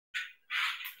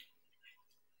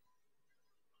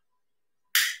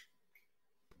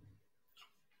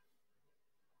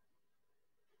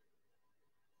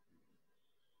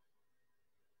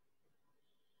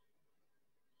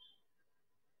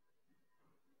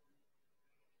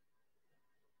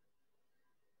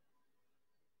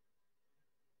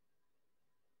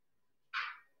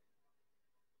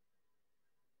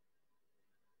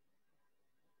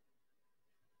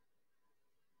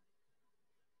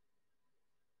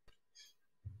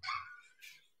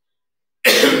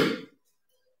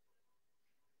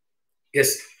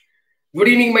Yes. Good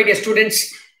evening, my dear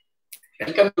students.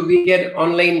 Welcome to vcare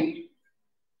online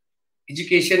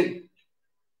education.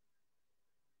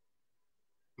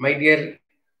 My dear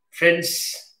friends,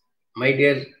 my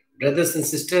dear brothers and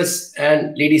sisters,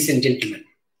 and ladies and gentlemen.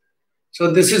 So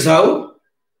this is how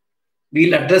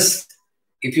we'll address,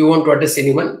 if you want to address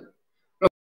anyone.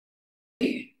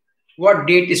 What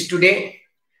date is today?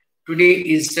 Today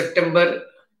is September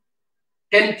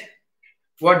 10th.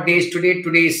 What day is today?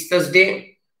 Today is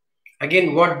Thursday.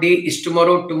 Again, what day is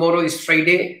tomorrow? Tomorrow is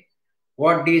Friday.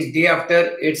 What day is day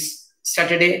after? It's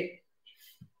Saturday.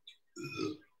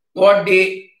 What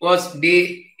day was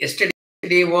day?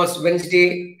 Yesterday was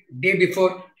Wednesday. Day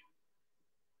before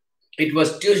it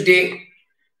was Tuesday.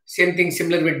 Same thing,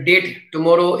 similar with date.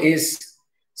 Tomorrow is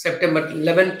September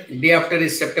 11th. Day after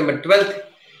is September 12th.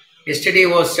 Yesterday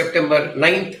was September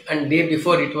 9th and day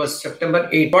before it was September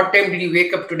 8th. What time did you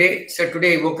wake up today? So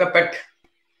today I woke up at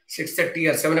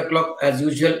 6:30 or 7 o'clock as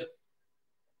usual.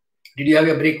 Did you have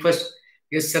your breakfast?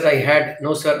 Yes, sir, I had.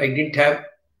 No, sir, I didn't have.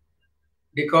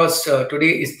 Because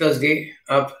today is Thursday.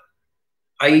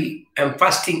 I am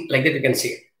fasting, like that you can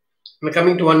say. I'm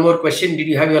coming to one more question. Did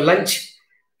you have your lunch?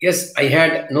 Yes, I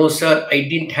had. No, sir, I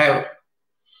didn't have.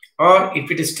 Or if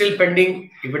it is still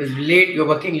pending, if it is late,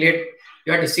 you're working late,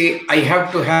 you have to say, I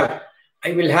have to have.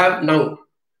 I will have now.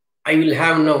 I will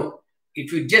have now.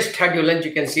 If you just had your lunch,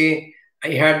 you can say, I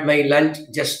had my lunch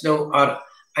just now, or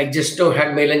I just now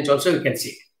had my lunch also, you can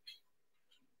say.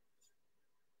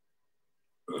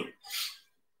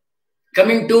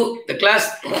 Coming to the class,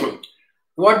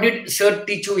 what did sir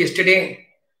teach you yesterday?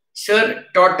 Sir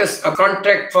taught us a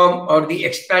contract form or the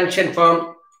expansion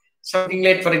form. Something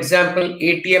like, for example,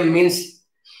 ATM means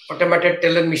automated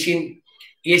teller machine.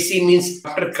 AC means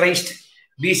after Christ.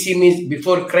 BC means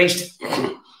before Christ.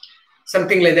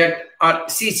 Something like that. Or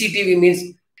CCTV means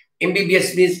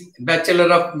MBBS means Bachelor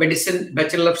of Medicine,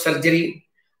 Bachelor of Surgery,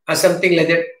 or something like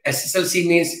that. SSLC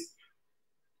means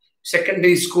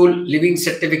Secondary School Living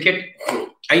Certificate.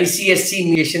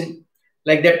 ICSC nation,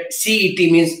 like that. CET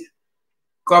means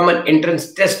Common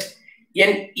Entrance Test.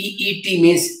 NEET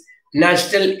means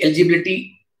National Eligibility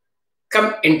Come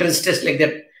Entrance Test, like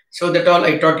that. So that all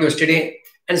I taught you yesterday.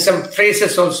 And some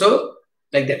phrases also,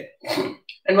 like that.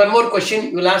 And one more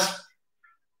question you will ask.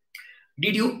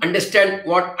 Did you understand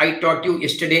what I taught you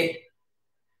yesterday?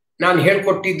 ನಾನು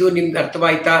ಹೇಳ್ಕೊಟ್ಟಿದ್ದು ನಿಮ್ಗೆ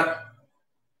ಅರ್ಥವಾಯ್ತಾ?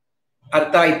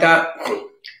 ಅರ್ಥ ಆಯ್ತಾ?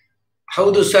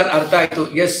 ಹೌದು sir, ಅರ್ಥ ಆಯ್ತು.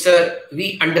 Yes sir, V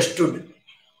understood.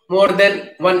 More than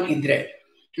one ಇದ್ರೆ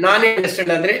ನಾನೇ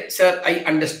ಅಂಡರ್ಸ್ಟ್ಯಾಂಡ್ ಆದ್ರೆ ಸರ್ ಐ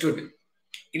ಅಂಡರ್ಸ್ಟುಡ್.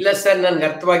 ಇಲ್ಲ ಸರ್, ನನ್ಗೆ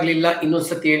ಅರ್ಥವಾಗ್ಲಿಲ್ಲ,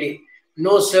 ಇನ್ನೊಂದ್ಸತಿ ಹೇಳಿ.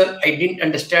 No sir, I didn't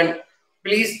understand,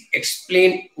 please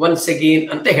explain once again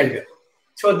ಅಂತ ಹೇಳ್ಬೇಕು.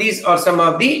 So these are some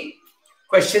of the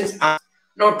questions.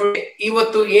 ನಾವು ಟುಡೇ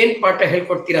ಇವತ್ತು ಏನ್ ಪಾಠ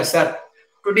ಹೇಳ್ಕೊಡ್ತೀರಾ sir?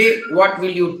 Today what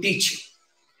will you teach,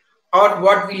 R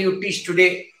what will you teach today?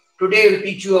 Today will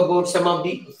teach you about some of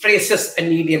the phrases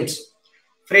and idioms.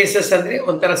 Phrases ಅಂದ್ರೆ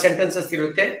ಒಂಥರ sentences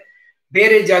ಇರುತ್ತೆ,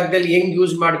 ಬೇರೆ ಜಾಗದಲ್ಲಿ ಹೆಂಗ್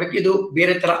ಯೂಸ್ ಮಾಡ್ಬೇಕು ಇದು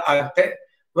ಬೇರೆ ತರ ಆಗುತ್ತೆ.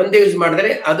 ಒಂದೇ ಯೂಸ್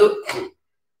ಮಾಡಿದ್ರೆ ಅದು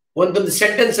ಒಂದೊಂದು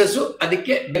ಸೆಂಟೆನ್ಸಸ್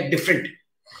ಅದಕ್ಕೆ ಡಿಫ್ರೆಂಟ್.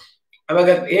 ಅವಾಗ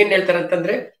ಏನ್ ಹೇಳ್ತಾರೆ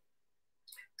ಅಂತಂದ್ರೆ,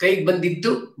 ಕೈಗೆ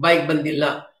ಬಂದಿದ್ದು ಬಾಯಿಗೆ ಬಂದಿಲ್ಲ.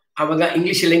 ಅವಾಗ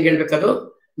ಇಂಗ್ಲಿಷ್ ಅಲ್ಲಿ ಹೆಂಗ್ ಹೇಳ್ಬೇಕದು?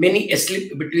 Many A slip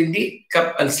between the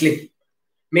cup and slip.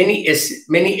 Many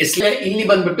S ಇಲ್ಲಿ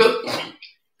ಬಂದ್ಬಿಟ್ಟು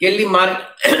ಎಲ್ಲಿ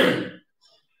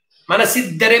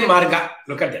ಮನಸ್ಸಿದ್ದರೆ ಮಾರ್ಗ.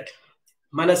 Look at that.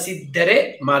 ಮನಸ್ಸಿದ್ದರೆ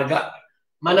ಮಾರ್ಗ.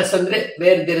 ಮನಸ್ಸಂದ್ರೆ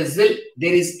wear there is will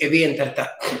there is A way ಅಂತ ಅರ್ಥ.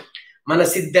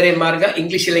 ಮನಸ್ಸಿದ್ದರೆ ಮಾರ್ಗ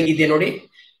ಇಂಗ್ಲಿಷ್ ಅಲ್ಲಿ ಹೆಂಗಿದೆ ನೋಡಿ,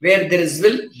 wear there is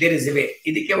will there is A way.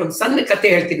 ಇದಕ್ಕೆ ಒಂದು ಸಣ್ಣ ಕತೆ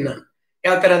ಹೇಳ್ತೀನಿ ನಾನು.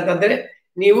 ಯಾವ ತರ ಅಂತಂದ್ರೆ,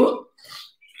 ನೀವು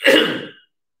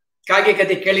ಕಾಗೆ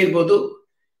ಕತೆ ಕೇಳಿರ್ಬೋದು.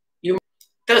 ಯು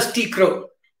ಥರ್ಸ್ಟಿ ಕ್ರೋ.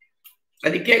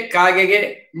 ಅದಕ್ಕೆ ಕಾಗೆಗೆ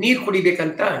ನೀರ್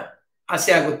ಕುಡಿಬೇಕಂತ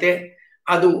ಆಸೆ ಆಗುತ್ತೆ.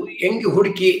 ಅದು ಹೆಂಗ್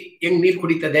ಹುಡುಕಿ ಹೆಂಗ್ ನೀರ್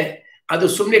ಕುಡಿತದೆ, ಅದು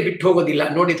ಸುಮ್ಮನೆ ಬಿಟ್ಟು ಹೋಗೋದಿಲ್ಲ.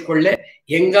 ನೋಡಿದ್ಕೊಳ್ಳೆ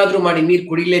ಹೆಂಗಾದ್ರೂ ಮಾಡಿ ನೀರ್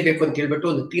ಕುಡಿಲೇಬೇಕು ಅಂತ ಹೇಳ್ಬಿಟ್ಟು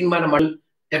ಒಂದು ತೀರ್ಮಾನ ಮಾಡಿ.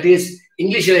 ದಟ್ ಈಸ್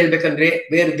ಇಂಗ್ಲಿಷ್ ಅಲ್ಲಿ ಹೇಳ್ಬೇಕಂದ್ರೆ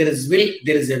wear there is will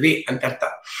there is A way ಅಂತ ಅರ್ಥ.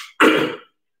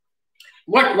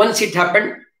 What once it happen,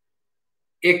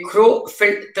 A crow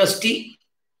felt thirsty.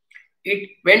 It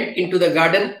went into the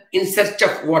garden in search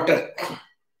of water.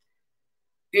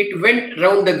 It went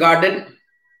round the garden,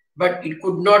 but it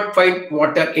could not find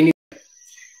water anywhere.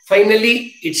 Finally,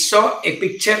 it saw a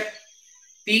picture,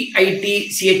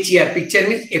 P-I-T-C-H-E-R. Picture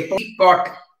means a pot.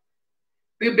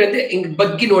 Peeped ante ing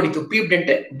baggi noditu. Peeped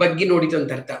ante baggi noditu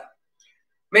anta artha.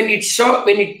 When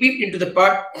it peeped into the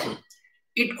pot,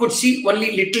 it could see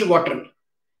only little water.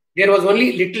 There was only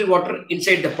little water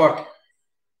inside the pot.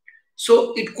 So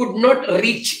it could not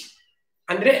reach.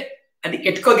 Andre adike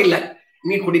etkogilla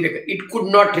ನೀರು ಕುಡಿಬೇಕು. It could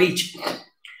not reach.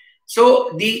 So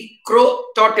the crow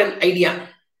thought an idea.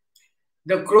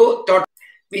 The crow thought,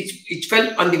 which fell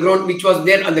on the ground, which was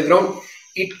there on the ground.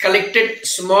 It collected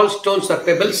small stones or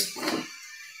pebbles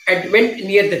and went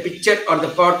near the pitcher or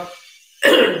the pot,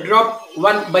 dropped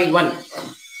one by one.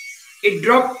 It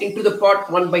dropped into the pot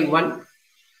one by one.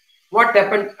 What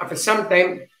happened? After some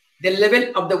time, the level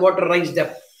of the water raised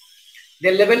up.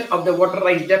 The level of the water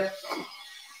raised up,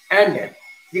 and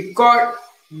the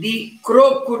crow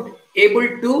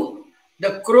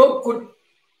could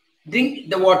drink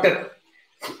the water,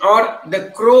 or the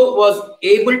crow was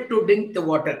able to drink the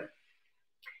water.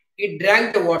 It drank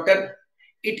the water.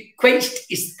 It quenched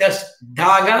its thirst.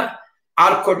 Daga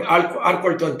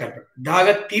ಆರ್ಕೊಳ್ತು ಅಂತ ದಾಗ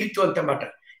ತೀರ್ತು ಅಂತ ಮಾಟ.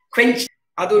 Quench,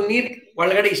 ಅದು ನೀರ್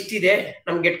ಒಳಗಡೆ ಇಷ್ಟಿದೆ,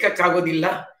 ನಮ್ಗೆ ಎಟ್ಕಕ್ಕಾಗೋದಿಲ್ಲ,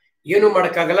 ಏನು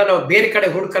ಮಾಡೋಕ್ಕಾಗಲ್ಲ, ನಾವು ಬೇರೆ ಕಡೆ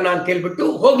ಹುಡ್ಕೋಣ ಅಂತ ಹೇಳ್ಬಿಟ್ಟು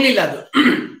ಹೋಗ್ಲಿಲ್ಲ ಅದು.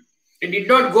 It did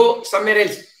not go somewhere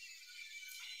else.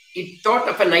 It thought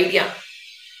of an idea,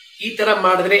 ಈ ತರ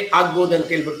ಮಾಡಿದ್ರೆ ಆಗ್ಬೋದು ಅಂತ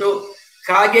ಹೇಳ್ಬಿಟ್ಟು.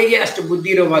 ಕಾಗೆಗೆ ಅಷ್ಟು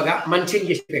ಬುದ್ಧಿ ಇರುವಾಗ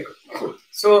ಮನುಷ್ಯನ್ಗೆ ಎಷ್ಟು ಬೇಕು?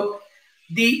 So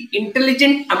the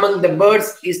intelligent among the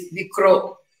birds is the ಕ್ರೋ.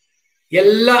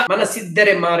 ಎಲ್ಲ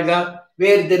ಮನಸ್ಸಿದ್ದರೆ ಮಾರ್ಗ,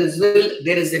 wear there is will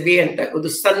there is A way ಅಂತ ಒಂದು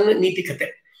ಸಣ್ಣ ನೀತಿ ಕತೆ.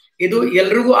 ಇದು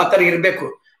ಎಲ್ರಿಗೂ ಆ ತರ ಇರಬೇಕು.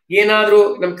 ಏನಾದ್ರೂ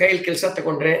ನಮ್ ಕೈಯಲ್ಲಿ ಕೆಲಸ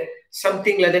ತಗೊಂಡ್ರೆ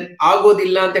ಸಮಥಿಂಗ್ ಲೈಕ್ ದಟ್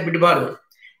ಆಗೋದಿಲ್ಲ ಅಂತ ಬಿಡಬಾರ್ದು.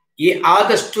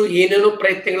 ಆದಷ್ಟು ಏನೇನೋ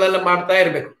ಪ್ರಯತ್ನಗಳೆಲ್ಲ ಮಾಡ್ತಾ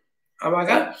ಇರಬೇಕು. ಆವಾಗ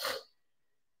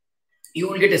you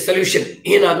will get A solution.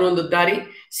 ಏನಾದ್ರೂ ಒಂದು ದಾರಿ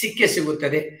ಸಿಕ್ಕೇ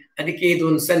ಸಿಗುತ್ತದೆ. ಅದಕ್ಕೆ ಇದು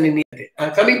ಒಂದು ಸಣ್ಣ ನೀತಿ.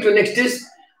 Coming to next is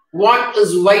what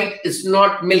is white is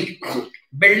not milk.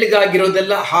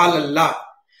 ಬೆಳ್ಳಗಾಗಿರೋದೆಲ್ಲ ಹಾಲಲ್ಲ.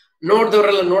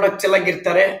 ನೋಡ್ದವ್ರೆಲ್ಲ ನೋಡಕ್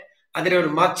ಚೆನ್ನಾಗಿರ್ತಾರೆ, ಆದ್ರೆ ಅವ್ರ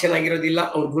ಮಾತು ಚೆನ್ನಾಗಿರೋದಿಲ್ಲ,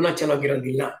 ಅವ್ರ ಗುಣ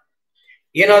ಚೆನ್ನಾಗಿರೋದಿಲ್ಲ.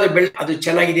 ಏನಾದ್ರು ಅದು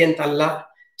ಚೆನ್ನಾಗಿದೆ ಅಂತ ಅಲ್ಲ,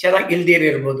 ಚೆನ್ನಾಗಿ ಇಲ್ದೇ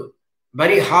ಇರ್ಬೋದು.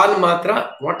 ಬರೀ ಹಾಲು ಮಾತ್ರ.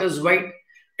 What is white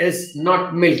is not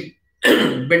milk.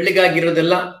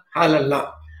 ಬೆಳ್ಳಗಾಗಿರೋದೆಲ್ಲ ಹಾಲಲ್ಲ.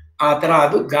 ಆ ತರ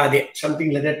ಅದು ಗಾದೆ.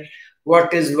 Something like that.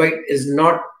 What is white is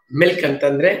not milk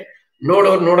ಅಂತಂದ್ರೆ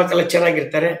ನೋಡೋರು ನೋಡೋಕೆಲ್ಲ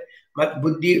ಚೆನ್ನಾಗಿರ್ತಾರೆ, ಮತ್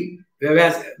ಬುದ್ಧಿ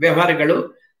ವ್ಯವಹಾರಗಳು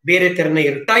ಬೇರೆ ತರನೇ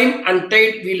ಇರುತ್ತೆ. Time and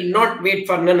Tide will not wait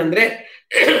for ನನ್ ಅಂದ್ರೆ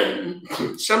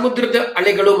ಸಮುದ್ರದ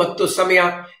ಅಲೆಗಳು ಮತ್ತು ಸಮಯ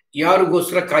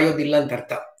ಯಾರಿಗೋಸ್ಕರ ಕಾಯೋದಿಲ್ಲ ಅಂತ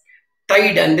ಅರ್ಥ.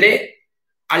 ಟೈಡ್ ಅಂದ್ರೆ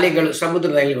ಅಲೆಗಳು,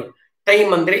 ಸಮುದ್ರದ ಅಲೆಗಳು.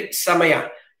 ಟೈಮ್ ಅಂದ್ರೆ ಸಮಯ.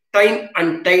 Time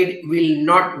and Tide will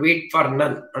not wait for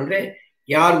ನನ್ ಅಂದ್ರೆ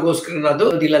ಯಾರಿಗೋಸ್ಕರ ಅದು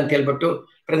ಇಲ್ಲ ಅಂತ ಹೇಳ್ಬಿಟ್ಟು.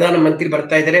 ಪ್ರಧಾನ ಮಂತ್ರಿ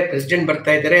ಬರ್ತಾ ಇದಾರೆ, ಪ್ರೆಸಿಡೆಂಟ್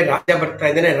ಬರ್ತಾ ಇದಾರೆ, ರಾಜ ಬರ್ತಾ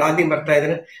ಇದ್ದಾನೆ, ರಾಣಿ ಬರ್ತಾ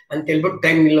ಇದ್ದಾನೆ ಅಂತ ಹೇಳ್ಬಿಟ್ಟು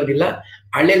ಟೈಮ್ ನಿಲ್ಲೋದಿಲ್ಲ,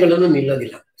 ಅಲೆಗಳನ್ನು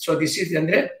ನಿಲ್ಲೋದಿಲ್ಲ. ಸೊ ದಿಸ್ ಇಸ್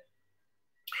ಅಂದ್ರೆ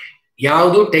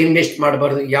ಯಾವುದು ಟೈಮ್ ವೇಸ್ಟ್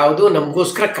ಮಾಡಬಾರ್ದು, ಯಾವುದು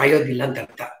ನಮಗೋಸ್ಕರ ಕಾಯೋದಿಲ್ಲ ಅಂತ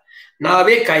ಅರ್ಥ.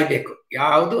 ನಾವೇ ಕಾಯ್ಬೇಕು,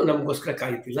 ಯಾವುದು ನಮಗೋಸ್ಕರ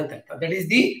ಕಾಯೋದಿಲ್ಲ ಅಂತ ಅರ್ಥ. That is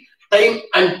the time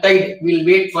and Tide will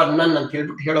wait for ನನ್ ಅಂತ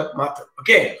ಹೇಳ್ಬಿಟ್ಟು ಹೇಳೋ ಮಾತು.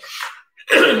 Okay,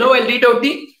 no I read out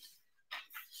the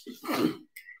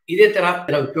ಇದೇ ತರ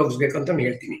ನಾವು ಉಪಯೋಗಿಸ್ಬೇಕು ಅಂತ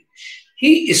ಹೇಳ್ತೀನಿ.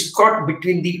 He is caught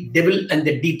between the devil and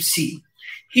the deep sea.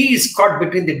 He is caught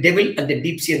between the devil and the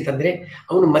deep sea ಅಂತಂದ್ರೆ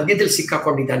ಅವನು ಮಧ್ಯದಲ್ಲಿ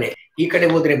ಸಿಕ್ಕಾಕೊಂಡಿದ್ದಾನೆ. ಈ ಕಡೆ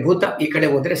ಹೋದ್ರೆ ಭೂತ, ಈ ಕಡೆ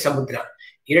ಹೋದ್ರೆ ಸಮುದ್ರ.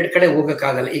 ಎರಡ್ ಕಡೆ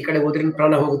ಹೋಗಕ್ಕಾಗಲ್ಲ. ಈ ಕಡೆ ಹೋದ್ರೆ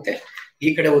ಪ್ರಾಣ ಹೋಗುತ್ತೆ,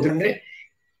 ಈ ಕಡೆ ಹೋದ್ರೆ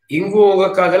ಹಿಂಗೂ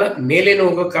ಹೋಗಕ್ಕಾಗಲ್ಲ, ಮೇಲೇನು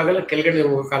ಹೋಗಕ್ಕಾಗಲ್ಲ, ಕೆಳಗಡೆ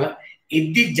ಹೋಗಕ್ಕಾಗಲ್ಲ.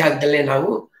 ಇದ್ದಿದ್ದ ಜಾಗದಲ್ಲೇ ನಾವು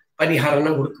ಪರಿಹಾರನ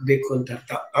ಹುಡುಕಬೇಕು ಅಂತ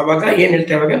ಅರ್ಥ. ಅವಾಗ ಏನ್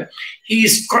ಹೇಳ್ತೇವೆ, ಅವಾಗ he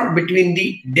is caught between the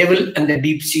devil and the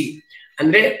deep sea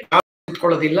ಅಂದ್ರೆ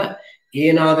ಕುತ್ಕೊಳ್ಳೋದಿಲ್ಲ,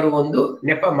 ಏನಾದ್ರೂ ಒಂದು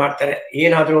ನೆಪ ಮಾಡ್ತಾರೆ,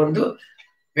 ಏನಾದ್ರೂ ಒಂದು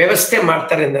ವ್ಯವಸ್ಥೆ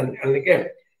ಮಾಡ್ತಾರೆ. ಅನ್ನಕ್ಕೆ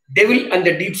devil and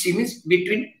the deep C means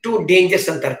between two dangers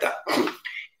ಅಂತ ಅರ್ಥ.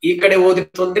 ಈ ಕಡೆ ಹೋದ್ರೆ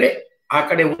ತೊಂದ್ರೆ, ಆ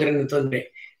ಕಡೆ ಹೋದ್ರೆ ತೊಂದ್ರೆ,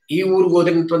 ಈ ಊರ್ಗ್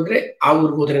ಹೋದ್ರೆ ತೊಂದ್ರೆ, ಆ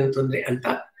ಊರ್ಗ್ ಹೋದ್ರೆ ತೊಂದ್ರೆ ಅಂತ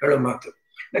ಹೇಳೋ ಮಾತು.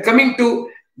 Coming to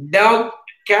dog,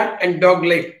 cat and dog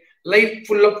life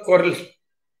full of quarrels.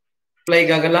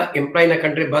 ಎಂಪ್ಲಾಯ್ಗಾಗಲ್ಲ, ಎಂಪ್ಲಾಯ್ನ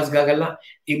ಕಂಡ್ರೆ ಬಾಸ್ಗಾಗಲ್ಲ.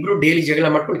 ಇಬ್ರು ಡೈಲಿ ಜಗಳ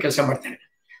ಮಾಡ್ಕೊಂಡು ಕೆಲಸ ಮಾಡ್ತಾರೆ.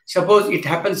 Suppose it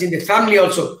happens in the family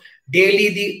also. Daily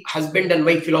the husband and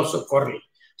wife will also quarrel.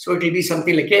 So it will be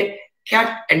something like a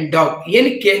cat and dog.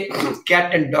 ಏನಕ್ಕೆ cat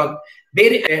and dog?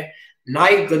 ಬೇರೆ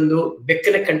ನಾಯಿಗೆ ಬಂದು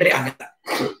ಬೆಕ್ಕನ ಕಂಡ್ರೆ ಆಗಲ್ಲ,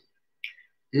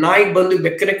 ನಾಯಿಗೆ ಬಂದು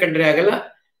ಬೆಕ್ಕನ ಕಂಡ್ರೆ ಆಗಲ್ಲ,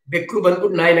 ಬೆಕ್ಕು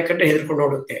ಬಂದ್ಬಿಟ್ಟು ನಾಯಿನ ಕಂಡ್ರೆ ಹೆದರ್ಕೊಂಡು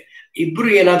ಓಡುತ್ತೆ. ಇಬ್ರು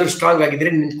ಏನಾದ್ರೂ ಸ್ಟ್ರಾಂಗ್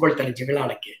ಆಗಿದ್ರೆ ನಿಂತ್ಕೊಳ್ತಾರೆ ಜಗಳ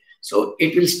ಆಡಕ್ಕೆ. So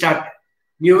it will start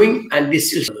mewing and this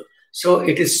is so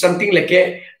it is something like a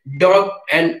dog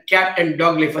and cat and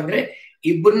dog life ಅಂದ್ರೆ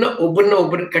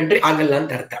ಒಬ್ಬರನ್ನ ಕಂಡ್ರೆ ಆಗಲ್ಲ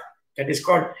ಅಂತ ಅರ್ಥ. That is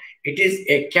called it is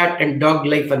A cat and dog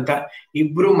life ಅಂತ.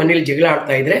 ಇಬ್ರು ಮನೇಲಿ ಜಗಳ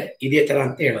ಆಡ್ತಾ ಇದ್ರೆ ಇದೇ ತರ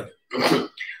ಅಂತ ಹೇಳೋದು.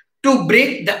 To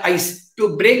break the ice. To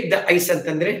break the ice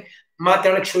ಅಂತಂದ್ರೆ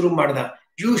ಮಾತಾಡಕ್ ಶುರು ಮಾಡ್ದ.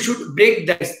 You should break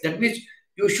the ice. That means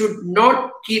you should not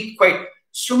keep quiet.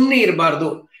 ಸುಮ್ನೆ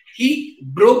ಇರಬಾರ್ದು. ಹಿ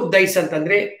ಬ್ರೋಕ್ ದ ಐಸ್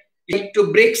ಅಂತಂದ್ರೆ to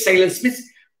break silence means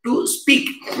to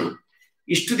speak.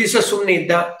 ಇಷ್ಟು ದಿವಸ ಸುಮ್ನೆ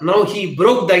ಇದ್ದ, ನಾವು ಹಿ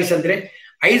ಬ್ರೋಕ್ ದ ಐಸ್ ಅಂದ್ರೆ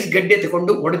ಐಸ್ ಗಡ್ಡೆ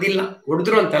ತಗೊಂಡು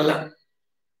ಹೊಡೆದ್ರು ಅಂತಲ್ಲ.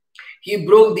 ಹಿ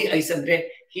ಬ್ರೋಕ್ ದಿ ಐಸ್ ಅಂದ್ರೆ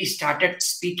ಹಿ ಸ್ಟಾರ್ಟೆಡ್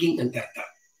ಸ್ಪೀಕಿಂಗ್ ಅಂತ ಅರ್ಥ.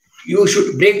 You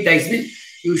should break the ice means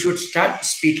you should start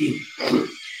speaking.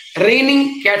 Raining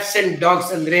cats and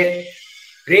dogs ಅಂದ್ರೆ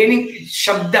ರೈನಿಂಗ್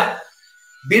ಶಬ್ದ,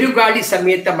 ಬಿರುಗಾಳಿ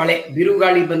ಸಮೇತ ಮಳೆ.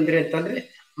 ಬಿರುಗಾಳಿ ಬಂದ್ರೆ ಅಂತಂದ್ರೆ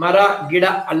ಮರ ಗಿಡ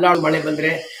ಅಲ್ಲಾಡು ಮಳೆ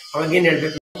ಬಂದ್ರೆ ಅವಾಗ ಏನ್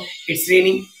ಹೇಳ್ಬೇಕು? It's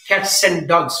raining cats and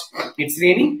dogs. It's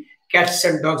raining cats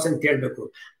and dogs ಅಂತ ಹೇಳ್ಬೇಕು.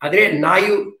 ಆದ್ರೆ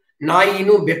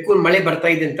ನಾಯಿನು ಬೆಕ್ಕು ಮಳೆ ಬರ್ತಾ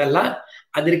ಇದೆ ಅಂತಲ್ಲ,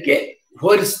 ಅದಕ್ಕೆ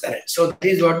ಹೋಲಿಸ್ತಾರೆ. So that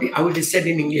is what how it is said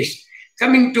in English.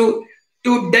 Coming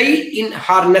to die in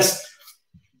harness.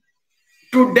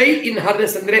 To die in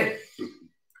harness ಅಂದ್ರೆ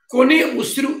ಕೊನೆ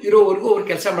ಉಸಿರು ಇರೋವರೆಗೂ ಅವ್ರು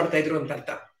ಕೆಲಸ ಮಾಡ್ತಾ ಇದ್ರು ಅಂತ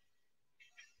ಅರ್ಥ.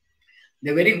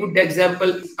 The very good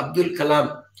example Abdul Kalam.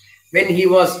 when he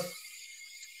was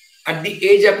at the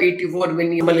age of 84, when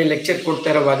ನಿಮ್ಮಲ್ಲಿ ಲೆಕ್ಚರ್ ಕೊಡ್ತಾ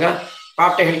ಇರುವಾಗ,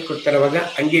 ಪಾಠ ಹೇಳ್ಕೊಡ್ತಾ ಇರುವಾಗ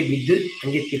ಹಂಗೆ ಬಿದ್ದು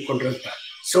ಹಂಗೆ ತೀರ್ಕೊಂಡ್ರು ಅಂತ.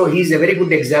 So he is a very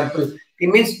good example. It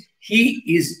means he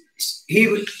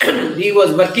was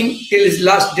working till his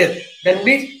last death. That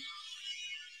means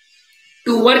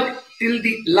to work till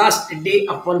the last day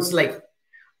of one's life.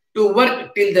 To work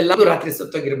till the last. ರಾತ್ರಿ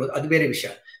ಸತ್ತೋಗಿರ್ಬೋದು, ಅದು ಬೇರೆ ವಿಷಯ.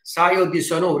 ಸಾಯೋ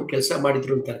ದಿವಸನೂ ಅವ್ರು ಕೆಲಸ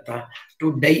ಮಾಡಿದ್ರು ಅಂತ ಅರ್ಥ. To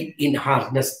die in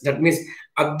harness, that means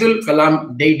Abdul Kalam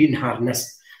died in harness.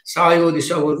 ಸಾಯೋ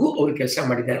ದಿವಸವರೆಗೂ ಅವ್ರು ಕೆಲಸ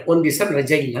ಮಾಡಿದ್ದಾರೆ, ಒಂದ್ ದಿವಸ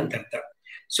ರಜೆ ಇಲ್ಲ ಅಂತ ಅರ್ಥ.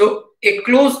 So A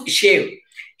close shave,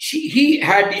 he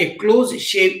had a close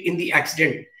shave in the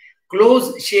accident. Close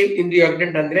shave in the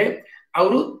accident ಅಂದ್ರೆ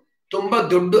ಅವರು ತುಂಬಾ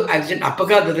ದೊಡ್ಡ ಆಕ್ಸಿಡೆಂಟ್,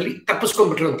 ಅಪಘಾತದಲ್ಲಿ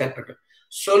ತಪ್ಪಿಸ್ಕೊಂಡ್ಬಿಟ್ರು ಅಂತ ಹೇಳ್ಬಿಟ್ಟು.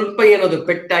 ಸ್ವಲ್ಪ ಏನದು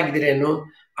ಪೆಟ್ಟಾಗಿದ್ರೇನು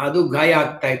ಅದು ಗಾಯ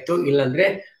ಆಗ್ತಾ ಇತ್ತು, ಇಲ್ಲಾಂದ್ರೆ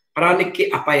ಪ್ರಾಣಕ್ಕೆ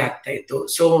ಅಪಾಯ ಆಗ್ತಾ ಇತ್ತು.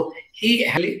 ಸೊ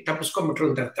ಅಲ್ಲಿ ತಪ್ಪಿಸ್ಕೊಂಡ್ಬಿಟ್ರು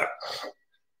ಅಂತ ಅರ್ಥ.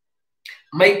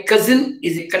 My cousin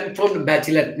is A confirmed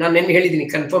bachelor. ನಾನು ಏನ್ ಹೇಳಿದೀನಿ,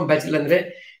 ಕನ್ಫರ್ಮ್ ಬ್ಯಾಚುಲರ್ ಅಂದ್ರೆ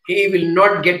he will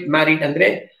not get married, ಅಂದ್ರೆ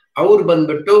ಅವ್ರು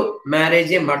ಬಂದ್ಬಿಟ್ಟು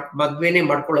ಮದ್ವೆನೇ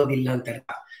ಮಾಡ್ಕೊಳ್ಳೋದಿಲ್ಲ ಅಂತ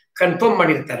ಅರ್ಥ. ಕನ್ಫರ್ಮ್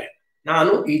ಮಾಡಿರ್ತಾರೆ,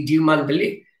 ನಾನು ಈ ಜೀವಮಾನದಲ್ಲಿ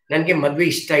ನನ್ಗೆ ಮದ್ವೆ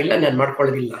ಇಷ್ಟ ಇಲ್ಲ, ನಾನು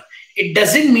ಮಾಡ್ಕೊಳ್ಳೋದಿಲ್ಲ. It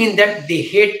doesn't mean that the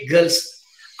hate girls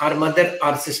are mother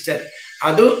R sister.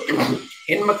 ಅದು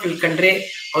ಹೆಣ್ಮಕ್ಳು ಕಂಡ್ರೆ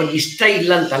ಅವ್ರಿಗೆ ಇಷ್ಟ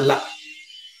ಇಲ್ಲ ಅಂತಲ್ಲ,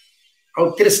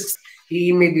 ಅವ್ರು he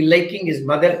may be liking his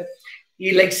mother, he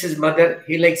likes his mother,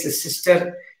 he likes his sister,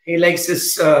 he likes his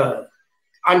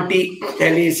auntie,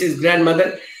 and he is his grandmother.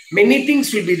 Many things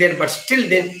will be there, but still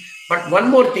then, but one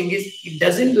more thing is he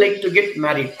doesn't like to get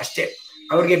married. ಅಷ್ಟೇ,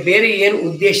 ಅವ್ರಿಗೆ ಬೇರೆ ಏನು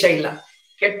ಉದ್ದೇಶ ಇಲ್ಲ,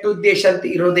 ಕೆಟ್ಟ ಉದ್ದೇಶ ಅಂತ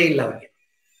ಇರೋದೇ ಇಲ್ಲ ಅವ್ರಿಗೆ.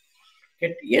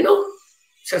 ಏನೋ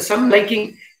ಸಮ್ ಲೈಕಿಂಗ್.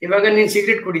 ಇವಾಗ ನೀನ್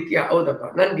ಸಿಗರೇಟ್ ಕುಡಿತೀಯಾ? ಹೌದಪ್ಪ,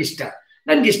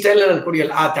 ನನ್ಗಿಷ್ಟ ಇಲ್ಲ, ನಾನು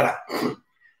ಕುಡಿಯಲ್ಲ, ಆ ತರ.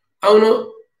 ಅವನು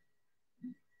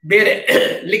ಬೇರೆ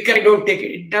liquor, I don't take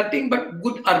it. It's nothing but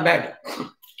good or bad.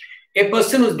 A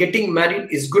person who's getting married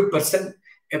is good person.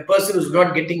 A person who's not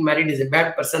getting married is a bad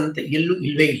person ಅಂತ ಎಲ್ಲೂ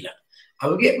ಇಲ್ವೇ ಇಲ್ಲ.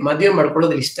 ಅವ್ರಿಗೆ ಮದುವೆ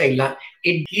ಮಾಡ್ಕೊಳ್ಳೋದ್ರಲ್ಲಿ ಇಷ್ಟ ಇಲ್ಲ.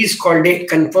 It is called a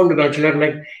confirmed bachelor.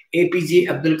 Like APJ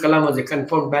Abdul Kalam was a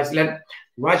confirmed bachelor.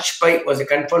 Vajpayee was a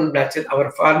confirmed bachelor. Our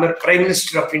former Prime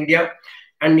Minister of India,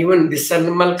 and even this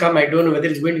Salman Khan, I don't know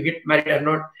whether he's going to get married or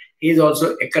not. He is also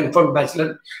a confirmed bachelor.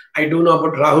 I do know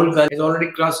about Rahul Gandhi, is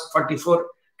already crossed 44.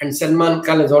 And Salman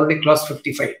Khan has already crossed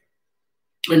 55.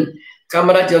 And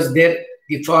Kamaraj was there,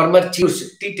 the former chief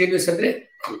tenures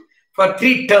for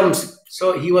 3 terms. So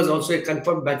he was also a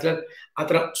confirmed bachelor.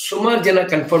 Atra sumar jana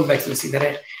confirmed bachelors idare.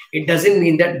 It doesn't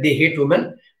mean that they hate women,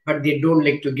 but they don't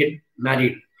like to get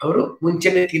married. Avaru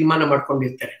munchene tirmana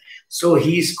madkondirtare. So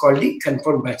he is called the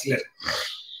confirmed bachelor.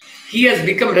 He has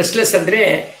become restless andre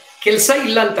ಕೆಲಸ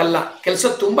ಇಲ್ಲ ಅಂತಲ್ಲ, ಕೆಲಸ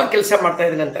ತುಂಬಾ ಕೆಲಸ ಮಾಡ್ತಾ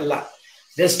ಇದ್ದಾನೆ ಅಂತಲ್ಲ.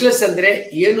 Restless ಅಂದ್ರೆ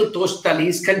ಏನು ತೋಚ್ತಾ ಇಲ್ಲ,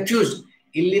 ಈಸ್ ಕನ್ಫ್ಯೂಸ್ಡ್.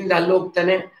 ಇಲ್ಲಿಂದ ಅಲ್ಲಿ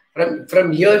ಹೋಗ್ತಾನೆ, from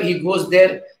here he goes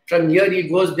there, from here he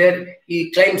goes there, he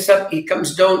claims up, he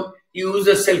comes down, he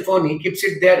uses cell phone, he keeps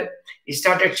it there, he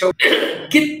started shout.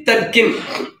 ಕಿತ್ and kin,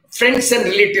 friends and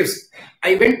relatives.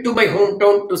 I went to my home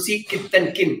town to C ಕಿತ್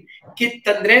and ಕಿನ್. ಕಿತ್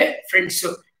ಅಂದ್ರೆ friends,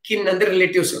 ಕಿನ್ ಅಂದ್ರೆ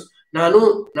relatives. ನಾನು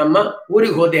ನಮ್ಮ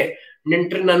ಊರಿಗೆ ಹೋದೆ,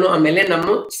 ನೆಂಟ್ರು ನಾನು, ಆಮೇಲೆ ನಮ್ಮ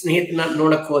ಸ್ನೇಹಿತನ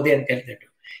ನೋಡಕ್ ಹೋದೆ ಅಂತ ಹೇಳ್ತಾರೆ.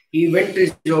 He went to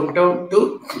his hometown to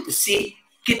see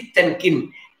kith and kin.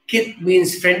 Kith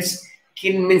means friends,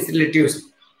 kin means relatives.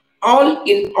 All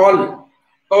in all,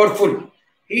 powerful.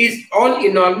 He is all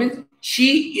in all means she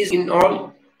is in all,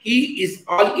 he is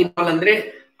all in all. ಅಂದ್ರೆ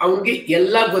ಅವನಿಗೆ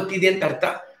ಎಲ್ಲ ಗೊತ್ತಿದೆ ಅಂತ ಅರ್ಥ.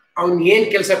 ಅವನ್ ಏನ್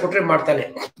ಕೆಲಸ ಕೊಟ್ರೆ ಮಾಡ್ತಾನೆ.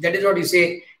 That is what you say.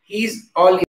 He is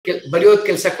all in. ಬರೆಯೋದ್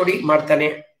ಕೆಲಸ ಕೊಡಿ ಮಾಡ್ತಾನೆ,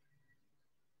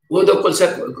 ಓದೋ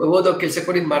ಕೆಲಸ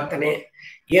ಕೊಡಿ ಮಾಡ್ತಾನೆ,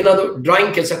 ಏನಾದ್ರು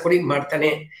ಡ್ರಾಯಿಂಗ್ ಕೆಲಸ ಕೊಡಿ ಮಾಡ್ತಾನೆ,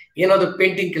 ಏನಾದ್ರು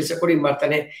ಪೇಂಟಿಂಗ್ ಕೆಲಸ ಕೊಡಿ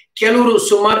ಮಾಡ್ತಾನೆ. ಕೆಲವರು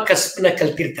ಸುಮಾರು ಕಸ್ಬನ್ನ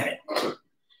ಕಲ್ತಿರ್ತಾರೆ.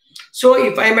 So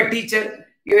if I am a teacher,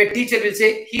 a teacher will say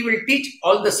he will teach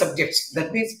all the subjects. That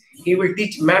means he will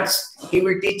teach maths, he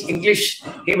will teach English,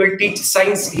 he will teach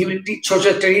science, he will teach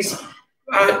social studies.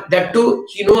 That too,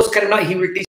 he knows Kannada, he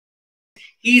will teach.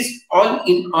 He is all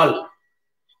in all.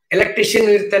 Electrician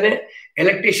ಇರ್ತಾನೆ,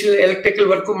 electrical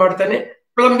work ಮಾಡ್ತಾನೆ,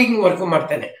 plumbing work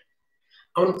ಮಾಡ್ತಾನೆ,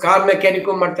 ಅವನು car mechanic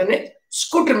ಮಾಡ್ತಾನೆ,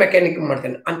 scooter mechanic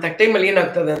ಮಾಡ್ತಾನೆ. ಅಂತ ಟೈಮಲ್ಲಿ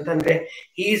ಏನಾಗ್ತದೆ ಅಂತಂದ್ರೆ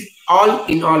he is all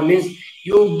in all means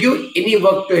you give any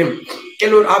work to him.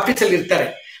 ಕೆಲವರು ಆಫೀಸಲ್ಲಿ ಇರ್ತಾರೆ,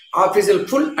 ಆಫೀಸಲ್ಲಿ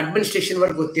ಫುಲ್ ಅಡ್ಮಿನಿಸ್ಟ್ರೇಷನ್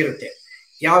ವರ್ಕ್ ಗೊತ್ತಿರುತ್ತೆ,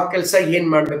 ಯಾವ ಕೆಲಸ ಏನ್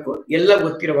ಮಾಡ್ಬೇಕು ಎಲ್ಲ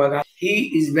ಗೊತ್ತಿರುವಾಗ he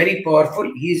is very powerful.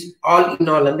 He is all in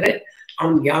all ಅಂದ್ರೆ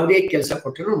ಅವನು ಯಾವುದೇ ಕೆಲಸ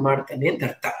ಕೊಟ್ಟರು ಮಾಡ್ತಾನೆ ಅಂತ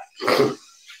ಅರ್ಥ.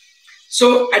 So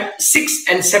at 6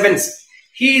 and 7s,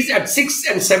 he is at 6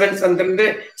 and 7s ಅಂತಂದ್ರೆ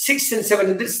 6 and 7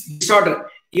 ಅಂದ್ರೆ ಡಿಸಾರ್ಡರ್,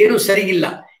 ಏನು ಸರಿಗಿಲ್ಲ.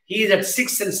 he is at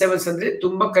 6 and 7s ಅಂದ್ರೆ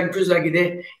ತುಂಬಾ ಕನ್ಫ್ಯೂಸ್ ಆಗಿದೆ,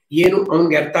 ಏನು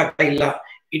ಅವನಿಗೆ ಅರ್ಥ ಆಗ್ತಾ ಇಲ್ಲ.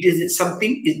 It is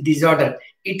something is disorder.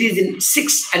 It is in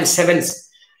 6 and 7s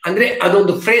ಅಂದ್ರೆ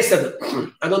ಅದೊಂದು ಫ್ರೇಸ್,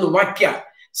 ಅದೊಂದು ವಾಕ್ಯ.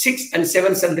 6 and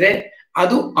 7s ಅಂದ್ರೆ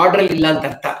ಅದು ಆರ್ಡರ್ ಇಲ್ಲ ಅಂತ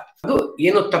ಅರ್ಥ, ಅದು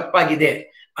ಏನೋ ತಪ್ಪಾಗಿದೆ,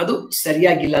 ಅದು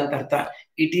ಸರಿಯಾಗಿಲ್ಲ ಅಂತ ಅರ್ಥ.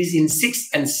 It is in 6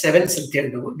 and 7s ಅಂತ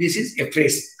ಹೇಳಿದ್ರು. This is A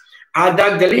phrase. ಆ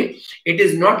ಜಾಗದಲ್ಲಿ ಇಟ್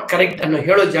ಈಸ್ ನಾಟ್ ಕರೆಕ್ಟ್ ಅನ್ನೋ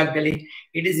ಹೇಳೋ ಜಾಗದಲ್ಲಿ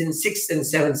it is in 6 and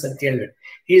 7s ಅಂತ ಹೇಳ್ಬೇಕು.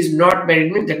 he is not married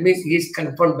means that means he is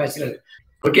confirmed bachelor.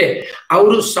 Okay,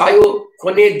 ಅವರು ಸಾಯೋ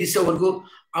ಕೊನೆ ದಿವಸವರೆಗೂ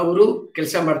ಅವರು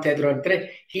ಕೆಲಸ ಮಾಡ್ತಾ ಇದ್ರು ಅಂದ್ರೆ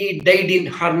he died in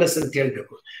harness ಅಂತ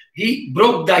ಹೇಳ್ಬೇಕು. he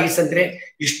broke the ice ಅಂದ್ರೆ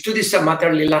ಇಷ್ಟು ದಿವಸ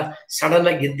ಮಾತಾಡ್ಲಿಲ್ಲ, ಸಡನ್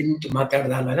ಆಗಿ ಎದ್ದು ನಿಂತು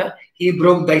ಮಾತಾಡ್ದ ಅನ್ನೋದ he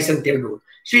broke the ice ಅಂತ ಹೇಳ್ಬೇಕು.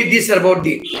 ಸೊ ದಿಸ್ ಅಬೌಟ್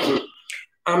ದಿ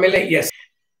ಆಮೇಲೆ S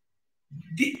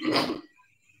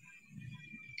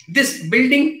this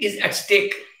building is at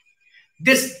stake,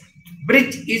 this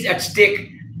bridge is at stake,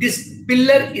 this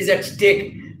pillar is at stake,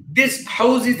 this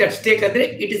house is at stake ಅಂದ್ರೆ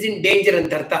it is in danger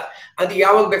ಅಂತ ಅರ್ಥ. ಅದು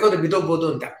ಯಾವಾಗ ಬೇಕಾದ್ರೂ ಬಿದ್ದೋಗ್ಬೋದು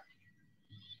ಅಂತ.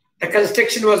 the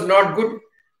construction was not good,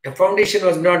 the foundation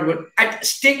was not good. at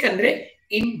stake ಅಂದ್ರೆ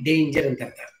in danger ಅಂತ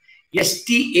ಅರ್ಥ.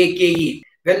 stake,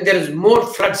 when there is more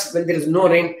floods, when there is no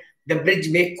rain, the bridge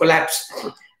may collapse.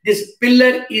 this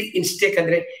pillar is in stake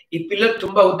ಅಂದ್ರೆ ಈ pillar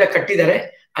ತುಂಬಾ ಉದ್ದ ಕಟ್ಟಿದ್ದಾರೆ,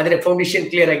 ಆದ್ರೆ foundation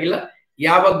clear ಆಗಿಲ್ಲ,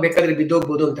 ಯಾವಾಗ ಬೇಕಾದ್ರೆ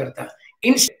ಬಿದ್ದೋಗ್ಬೋದು ಅಂತ ಅರ್ಥ.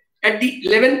 at the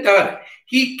 11th hour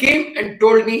he came and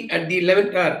told me at the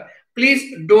 11th hour, please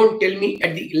don't tell me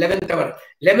at the 11th hour.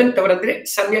 11th hour ಅಂದ್ರೆ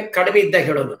ಸಮಯ ಕಡಿಮೆ ಇದ್ದಾಗ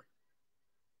ಹೇಳೋದು.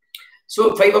 so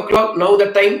 5 o'clock, now the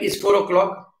time is 4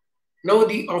 o'clock, now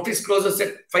the office closes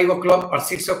at 5 o'clock or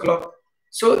 6 o'clock.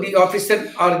 so the officer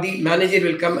or the manager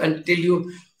will come and tell you,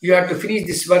 you have to finish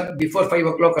this work before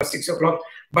 5 o'clock or 6 o'clock,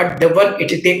 but the work it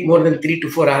will take more than 3 to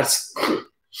 4 hours.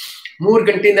 3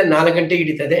 ಗಂಟೆಯಿಂದ 4 ಗಂಟೆ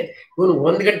ಹಿಡಿತದೆ, ಇವನು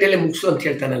 1 ಗಂಟೆಯಲ್ಲೇ ಮುಗಿಸು ಅಂತ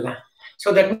ಹೇಳ್ತಾನಲ್ಲ. So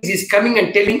that means is coming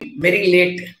and telling very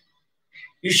late.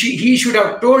 he should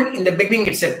have told in the beginning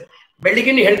itself.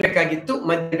 ಬೆಳಿಗ್ಗೆನೇ ಹೇಳಬೇಕಾಗಿತ್ತು,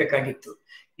 ಮಧ್ಯ ಬೇಕಾಗಿತ್ತು.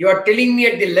 you are telling me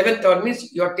at the 11th hour means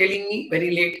you are telling me very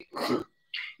late.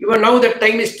 you are now the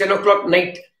time is 10 o'clock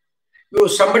night.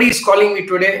 somebody is calling me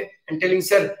today and telling,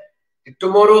 sir,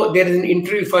 tomorrow there is an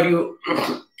interview for you,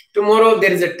 tomorrow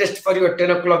there is a test for you at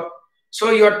 10 o'clock. so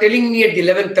you are telling me at the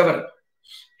 11th hour.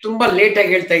 ತುಂಬಾ late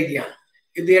ಆಗಿ ಹೇಳ್ತಾ ಇದೆಯಾ,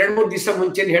 ಇದು 2-3 ದಿವಸ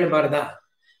ಮುಂಚೆ ಹೇಳಬಾರ್ದಾ?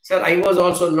 Sir, I was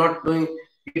also not knowing,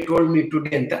 you told me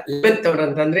today ಅಂತ. 11th hour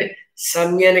ಅಂತಂದ್ರೆ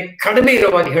ಸಮಯನೇ ಕಡಿಮೆ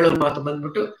ಇರುವಾಗ ಹೇಳೋ ಮಾತು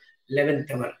ಬಂದ್ಬಿಟ್ಟು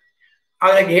 11th hour.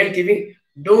 ಹಾಗಾಗಿ ಹೇಳ್ತೀವಿ,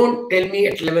 don't tell me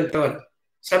at 11th hour.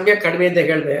 ಸಮಯ ಕಡಿಮೆ ಅಂತ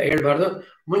ಹೇಳ್ಬಾರ್ದು,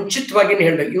 ಮುಂಚಿತವಾಗಿನೇ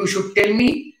ಹೇಳ್ಬೇಕು. You should tell me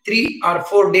 3 or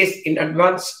 4 days in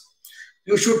advance.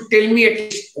 You should tell me at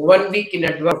least 1 week in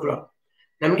advance.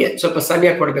 ನಮ್ಗೆ ಸ್ವಲ್ಪ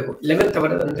ಸಮಯ ಕೊಡಬೇಕು. 11th hour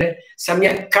ಅಂದ್ರೆ ಸಮಯ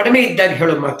ಕಡಿಮೆ ಇದ್ದಾಗ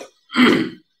ಹೇಳೋ ಮಾತು.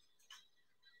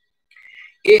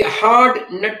 A hard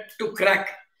nut to crack.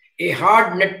 A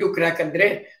hard nut to crack ಅಂದ್ರೆ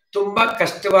ತುಂಬಾ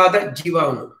ಕಷ್ಟವಾದ ಜೀವ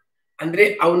ಅವನು, ಅಂದ್ರೆ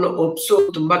ಅವನು ಒಪ್ಸೋ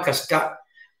ತುಂಬಾ ಕಷ್ಟ.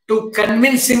 To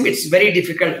convince him it's very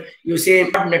difficult. You say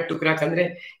hard nut to crack ಅಂದ್ರೆ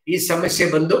ಈ ಸಮಸ್ಯೆ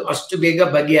ಬಂದು ಅಷ್ಟು ಬೇಗ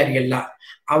ಬಗೆಹರಿಯಲ್ಲ,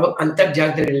 ಅವಾಗ ಅಂತರ್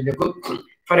ಜಾಗದಲ್ಲಿ ಹೇಳ್ಬೇಕು.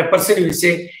 For A person you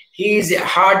say he is a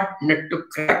hard nut to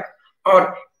crack, or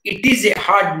it is a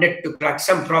hard nut to crack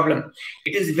some problem.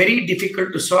 It is very difficult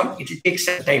to solve, it takes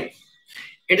some time.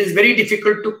 It is very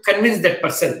difficult to convince that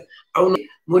person. ಅವನು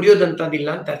ಮುರಿಯೋದಂತದಿಲ್ಲ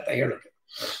ಅಂತ ಅರ್ಥ ಹೇಳೋದು.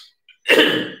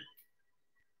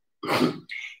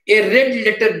 a red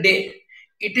letter day,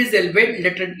 it is a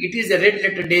red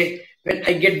letter day when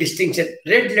I get distinction.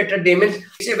 red letter day means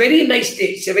it's a very nice day,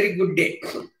 it's a very good day.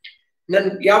 ನನ್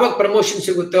ಯಾವಾಗ promotion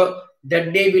ಸಿಗುತ್ತೋ that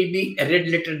day will be a red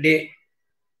letter day.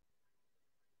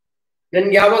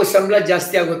 ನನ್ಗೆ ಯಾವಾಗ ಸಂಬಳ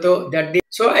ಜಾಸ್ತಿ ಆಗುತ್ತೋ that day.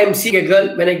 so I am seeing a girl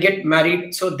when I get married,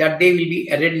 so that day will be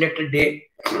a red letter day.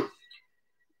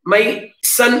 my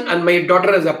son and my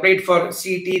daughter has applied for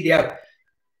CET. they have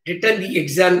written the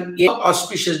exam. A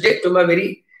auspicious day,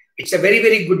 it's a very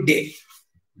very good day.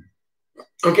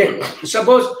 okay,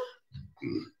 suppose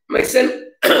my son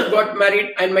got married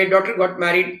and my daughter got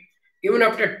married, even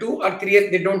after 2 or 3 years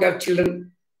they don't have children.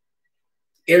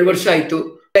 2 ವರ್ಷ ಆಯ್ತು.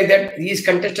 like that he is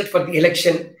contested for the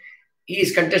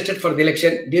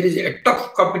election. there is a tough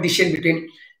competition between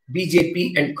BJP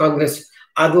and Congress.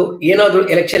 ಅದು ಏನಾದ್ರು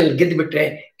election ಅಲ್ಲಿ ಗೆದ್ದು ಬಿಟ್ರೆ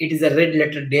it is a red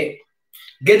letter day.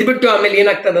 ಗೆದ್ಬಿಟ್ಟು ಆಮೇಲೆ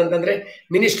ಏನಾಗ್ತದೆ ಅಂತಂದ್ರೆ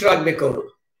ಮಿನಿಸ್ಟರ್ ಆಗ್ಬೇಕು ಅವರು.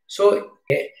 So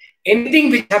anything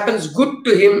which happens good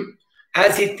to him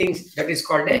as he thinks, that is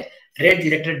called A red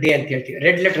letter day ಅಂತ ಹೇಳ್ತೀವಿ.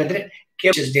 ರೆಡ್ ಲೆಟರ್ ಅಂದ್ರೆ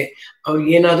ಡೇ,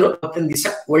 ಅವ್ರಿಗೆ ಏನಾದ್ರು ಮತ್ತೊಂದು ದಿವಸ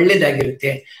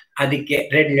ಒಳ್ಳೇದಾಗಿರುತ್ತೆ, ಅದಕ್ಕೆ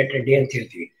ರೆಡ್ ಲೆಟರ್ ಡೇ ಅಂತ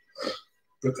ಹೇಳ್ತೀವಿ.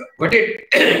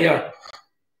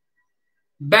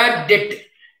 ಬ್ಯಾಡ್ ಡೆಟ್,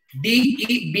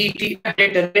 DEBT,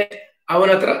 ಡೆಟ್ ಅಂದ್ರೆ ಅವನ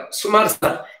ಹತ್ರ ಸುಮಾರು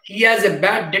ಸಾಲ, he has a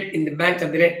bad debt in the bank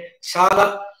ಅಂದ್ರೆ ಸಾಲ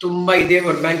ತುಂಬಾ ಇದೆ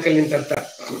ಅವ್ರ ಬ್ಯಾಂಕ್ ಅಲ್ಲಿ ಅಂತ ಅರ್ಥ.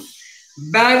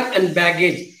 Bag and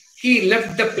baggage, he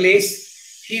left the place,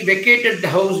 he vacated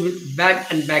the house with bag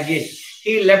and baggage.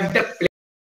 He left the place,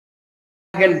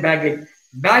 bag and baggage.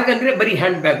 Bag ಅಂದ್ರೆ ಬರೀ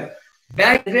ಹ್ಯಾಂಡ್ ಬ್ಯಾಗ್,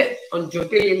 ಬ್ಯಾಗ್ ಅಂದ್ರೆ ಅವನ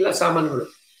ಜೊತೆಲಿ ಎಲ್ಲ ಸಾಮಾನುಗಳು.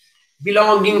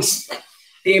 Belongings,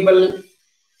 table,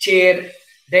 chair,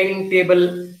 dining table,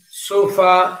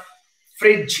 sofa,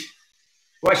 fridge,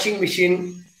 washing machine,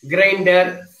 grinder,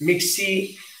 mixie,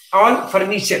 all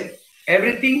furniture,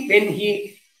 everything. When he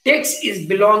takes his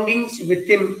belongings with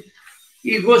him,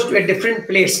 he goes to a different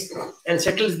place and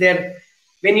settles there.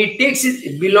 When he takes his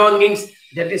belongings,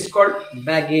 that is called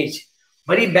baggage.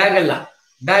 Bari bag alla,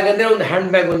 bag andre ಒಂದು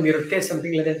hand bag ಒಂದು ಇರುತ್ತೆ,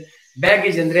 something like that.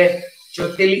 Baggage ಅಂದ್ರೆ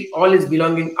ಜೊತೆಲಿ all is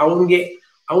belonging,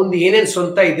 ಅವನ್ದು ಏನೇನು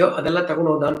ಸ್ವಂತ ಇದೆಯೋ ಅದೆಲ್ಲ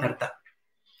ತಗೊಂಡು ಹೋದ ಅಂತ ಅರ್ಥ.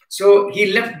 So he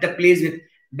left the place with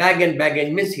bag and baggage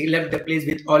means he left the place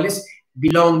with all his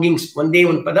belongings. ಒಂದೇ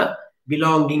ಒಂದು ಪದ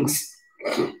belongings.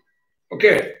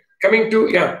 Okay, coming to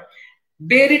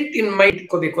bear it in mind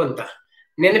ಇಟ್ಕೋಬೇಕು ಅಂತ,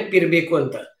 ನೆನಪಿರಬೇಕು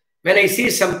ಅಂತ. When I say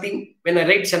something, when I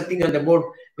write something on the board,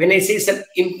 when I say some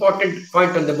important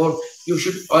point on the board, you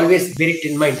should always bear it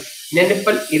in mind.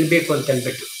 ನೆನಪಲ್ಲಿ ಇರಬೇಕು ಅಂತ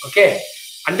ಅಂದ್ಬಿಟ್ಟು. Okay,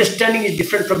 understanding is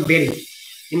different from bearing.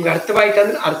 ನಿಮ್ಗೆ ಅರ್ಥವಾಯ್ತು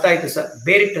ಅಂದ್ರೆ ಅರ್ಥ ಆಯ್ತು sir,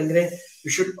 ಬೇರ್ it ಅಂದ್ರೆ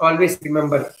you should always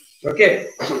remember. Okay,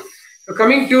 so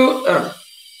coming to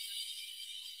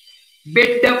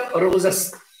bed of roses.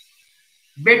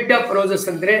 Bed of roses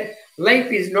andre life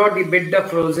is not the bed of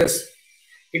roses.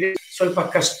 It is ಸ್ವಲ್ಪ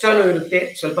ಕಷ್ಟನೂ ಇರುತ್ತೆ,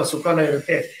 ಸ್ವಲ್ಪ ಸುಖನೂ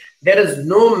ಇರುತ್ತೆ. There is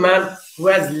no man who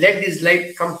has led his life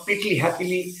completely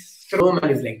happily. No man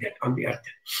is like that on the earth.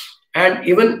 And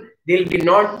even there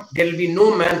will be no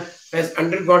man who has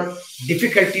undergone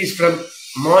difficulties from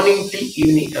morning till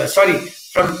evening.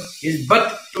 From his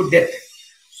birth to death.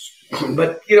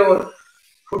 ಬದುಕಿರೋರು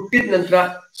ಹುಟ್ಟಿದ ನಂತರ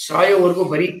ಸಾಯೋವರೆಗೂ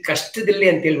ಬರೀ ಕಷ್ಟದಲ್ಲಿ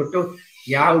ಅಂತ ಹೇಳ್ಬಿಟ್ಟು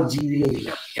ಯಾವ ಜೀವಿನೂ ಇಲ್ಲ,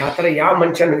 ಯಾವ ತರ ಯಾವ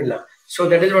ಮನುಷ್ಯನೂ ಇಲ್ಲ. So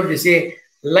that is what the say,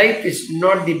 life is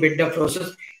not the bed of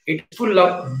roses, it full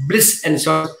of bliss and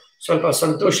ಸಾರೋ. ಸ್ವಲ್ಪ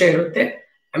ಸಂತೋಷ ಇರುತ್ತೆ,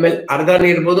 ಆಮೇಲೆ ಅರ್ಧನೇ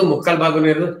ಇರ್ಬೋದು, ಮುಕ್ಕಾಲ್ ಭಾಗನೂ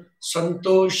ಇರ್ಬೋದು.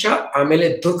 ಸಂತೋಷ ಆಮೇಲೆ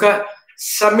ದುಃಖ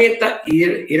ಸಮೇತ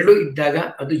ಎರಡು ಇದ್ದಾಗ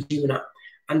ಅದು ಜೀವನ.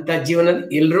 ಅಂತ ಜೀವನ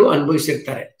ಎಲ್ಲರೂ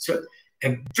ಅನುಭವಿಸಿರ್ತಾರೆ. So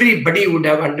everybody would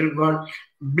have undergone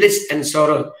bliss and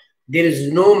sorrow. There is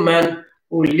no man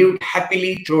who lived happily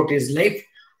throughout his life,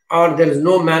 or there is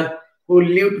no man who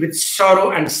lived with sorrow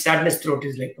and sadness throughout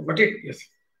his life. But yes,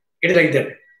 it is like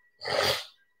that.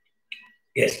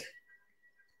 Yes.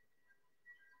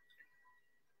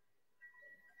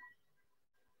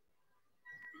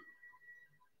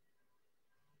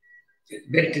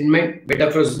 Bear it in mind. Bed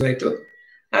of roses ಆಯ್ತು.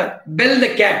 Bell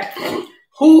the cat.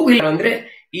 Who will ಅಂದ್ರೆ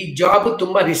ಈ job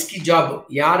ತುಂಬಾ risky job,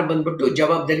 ಯಾರು ಬಂದ್ಬಿಟ್ಟು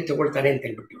ಜವಾಬ್ದಾರಿ ತಗೊಳ್ತಾರೆ ಅಂತ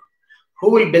ಹೇಳ್ಬಿಟ್ಟು. Who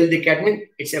will bell the cat mean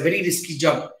it's A very risky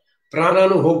job,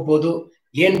 ಪ್ರಾಣನೂ ಹೋಗ್ಬೋದು,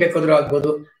 ಏನ್ ಬೇಕಾದ್ರೂ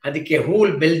ಆಗ್ಬೋದು. ಅದಕ್ಕೆ who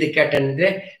will bell the cat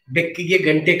ಅಂದ್ರೆ ಬೆಕ್ಕಿಗೆ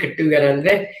ಗಂಟೆ ಕಟ್ಟುವಿರ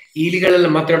ಅಂದ್ರೆ ಇಲಿಗಳೆಲ್ಲ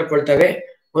ಮಾತಾಡ್ಕೊಳ್ತವೆ.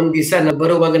 ಒಂದ್ ದಿವಸ ನಾವು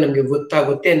ಬರುವಾಗ ನಮ್ಗೆ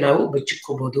ಗೊತ್ತಾಗುತ್ತೆ, ನಾವು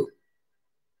ಬಚ್ಚಿಕ್ಕೋಬಹುದು.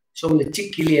 ಸೊ ಒಂದು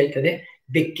ಚಿಕ್ಕ ಇಲಿ ಹೇಳ್ತದೆ,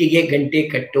 ಬೆಕ್ಕಿಗೆ ಗಂಟೆ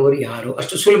ಕಟ್ಟೋರು ಯಾರು?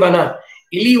 ಅಷ್ಟು ಸುಲಭನಾ?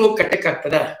 ಇಲಿ ಹೋಗಿ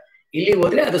ಕಟ್ಟಕ್ಕಾಗ್ತದ? ಇಲಿ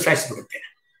ಹೋದ್ರೆ ಅದು ಸಾಯಿಸ್ಬಿಡುತ್ತೆ.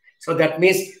 So that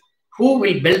means who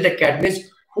will build the cat means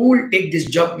who will take this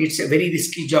job, it's a very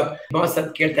risky job. Boss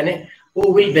ಅಂತ ಕೇಳ್ತಾನೆ, who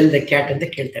will build the cat ಅಂತ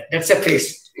ಕೇಳ್ತಾನೆ. That's a phrase.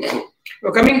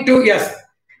 Now coming to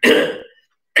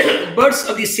birds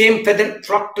of the same feather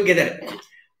flock together.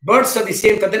 Birds of the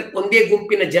same feather, ಒಂದೇ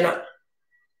ಗುಂಪಿನ ಜನ,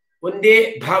 ಒಂದೇ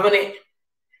ಭಾವನೆ,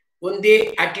 ಒಂದೇ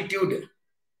ಆಟಿಟ್ಯೂಡ್,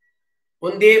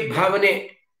 ಒಂದೇ ಭಾವನೆ,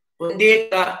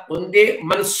 ಒಂದೇ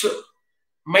ಮನಸ್ಸು,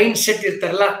 ಮೈಂಡ್ ಸೆಟ್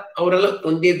ಇರ್ತಾರಲ್ಲ, ಅವರೆಲ್ಲ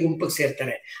ಒಂದೇ ಗುಂಪಿಗೆ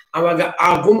ಸೇರ್ತಾರೆ. ಅವಾಗ ಆ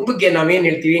ಗುಂಪಿಗೆ ನಾವೇನ್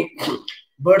ಹೇಳ್ತೀವಿ?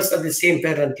 Birds of the same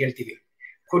feather ಅಂತ ಹೇಳ್ತೀವಿ.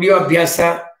 ಕುಡಿಯೋ ಅಭ್ಯಾಸ,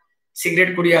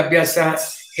 ಸಿಗರೇಟ್ ಕುಡಿಯೋ ಅಭ್ಯಾಸ,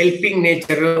 ಹೆಲ್ಪಿಂಗ್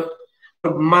ನೇಚರ್,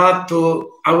 ಮಾತು,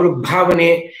 ಅವ್ರ ಭಾವನೆ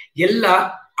ಎಲ್ಲ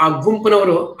ಆ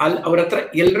ಗುಂಪಿನವರು ಅವ್ರ ಹತ್ರ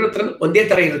ಎಲ್ಲರ ಹತ್ರ ಒಂದೇ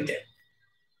ತರ ಇರುತ್ತೆ.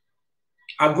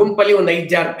 ಆ ಗುಂಪಲ್ಲಿ ಒಂದು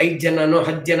 5 ಜನನೋ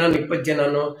 10 ಜನನೋ 20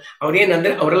 ಜನನೋ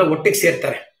ಅವ್ರೇನಂದ್ರೆ ಅವರೆಲ್ಲ ಒಟ್ಟಿಗೆ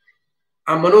ಸೇರ್ತಾರೆ.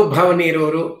 ಆ ಮನೋಭಾವನೆ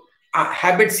ಇರೋರು, ಆ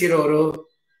ಹ್ಯಾಬಿಟ್ಸ್ ಇರೋರು,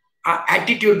 ಆ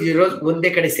ಆಟಿಟ್ಯೂಡ್ ಇರೋರು ಒಂದೇ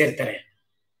ಕಡೆ ಸೇರ್ತಾರೆ,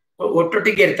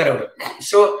 ಒಟ್ಟೊಟ್ಟಿಗೆ ಇರ್ತಾರೆ ಅವರು.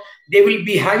 So they will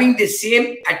be having the same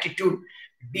attitude,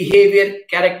 behaviour,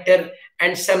 character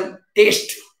and some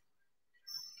taste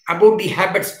about the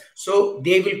habits. So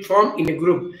they will form in a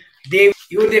group.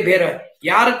 ಇವ್ರದೇ ಬೇರೆ,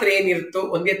 ಯಾರ ಹತ್ರ ಏನಿರುತ್ತೋ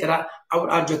ಒಂದೇ ತರ ಅವ್ರು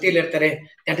ಆ ಜೊತೆಲಿ ಇರ್ತಾರೆ.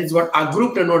 ದಟ್ ಇಸ್ ವಾಟ್ ಆ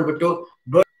ಗ್ರೂಪ್ ನ ನೋಡ್ಬಿಟ್ಟು.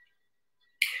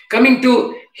 Coming to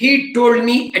he told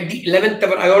me at the 11th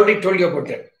hour, I already told you about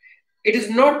that. It is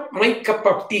not my cup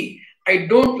of tea. I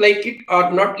don't like it or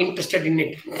not interested in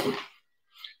it.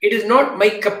 It is not my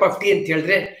cup of tea ಅಂತ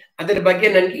ಹೇಳಿದ್ರೆ ಅದರ ಬಗ್ಗೆ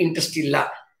ನನಗೆ interest ಇಲ್ಲ,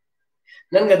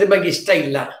 ನನ್ಗೆ ಅದ್ರ ಬಗ್ಗೆ ಇಷ್ಟ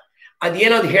ಇಲ್ಲ.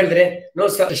 ಅದೇನಾದ್ರು ಹೇಳಿದ್ರೆ ನೋ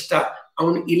ಸರ್ ಇಷ್ಟ,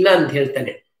 ಅವನು ಇಲ್ಲ ಅಂತ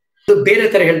ಹೇಳ್ತಾನೆ. ಬೇರೆ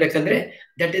ತರ ಹೇಳ್ಬೇಕಂದ್ರೆ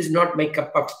that is not my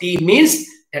cup of tea means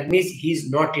that means he is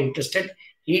not interested,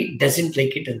 he doesn't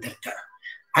like it ಅಂತ ಅರ್ಥ.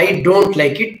 I don't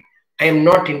like it, I am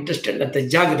not interested ಅಂತ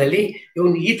ಜಾಗದಲ್ಲಿ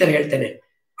ಇವನು ಈ ತರ ಹೇಳ್ತಾನೆ,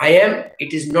 I am,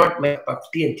 it is not my cup of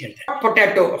tea ಅಂತ ಹೇಳ್ತಾನೆ. Hot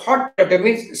potato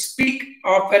means speak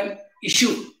of an issue.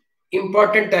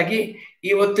 Important ಆಗಿ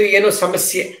ಇವತ್ತು ಏನೋ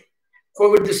ಸಮಸ್ಯೆ,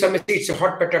 ಕೋವಿಡ್ ಸಮಸ್ಯೆ, ಇಟ್ಸ್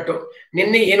ಹಾಟ್ ಪೊಟ್ಯಾಟೊ.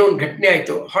 ನಿನ್ನೆ ಏನೋ ಒಂದು ಘಟನೆ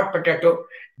ಆಯ್ತು, ಹಾಟ್ ಪೊಟ್ಯಾಟೊ.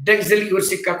 ಡ್ರಗ್ಸ್ ಅಲ್ಲಿ ಇವ್ರು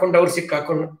ಸಿಕ್ಕಾಕೊಂಡು ಅವ್ರು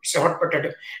ಸಿಕ್ಕಾಕೊಂಡು, it's hot potato.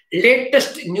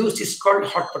 Latest news is called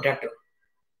hot potato.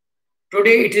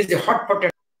 Today it is the hot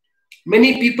potato. Many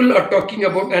people are talking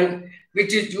about, and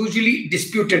which is usually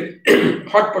disputed.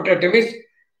 Hot potato means,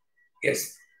 yes,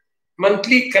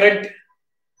 monthly current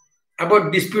about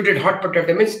disputed hot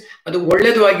potato means ಅದು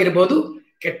ಒಳ್ಳೆದು ಆಗಿರಬಹುದು,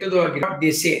 ಕೆಟ್ಟದು ಆಗಿರಬಹುದು.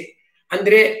 They say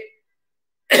ಅಂದ್ರೆ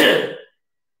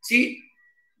see,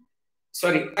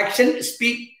 sorry, action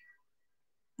speak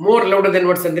more louder than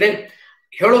words. ಅಂದ್ರೆ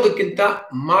ಹೇಳೋದಕ್ಕಿಂತ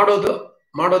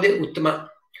ಮಾಡೋದೇ ಉತ್ತಮ.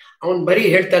 ಅವನು ಬರೀ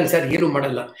ಹೇಳ್ತಾನೆ ಸರ್, ಏನು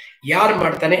ಮಾಡಲ್ಲ. ಯಾರು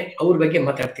ಮಾಡ್ತಾನೆ ಅವ್ರ ಬಗ್ಗೆ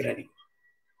ಮಾತಾಡ್ತೀರಾ ನೀವು.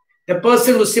 The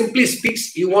person who simply speaks,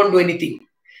 you won't do anything.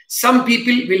 Some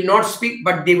people will not speak,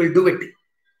 but they will do it.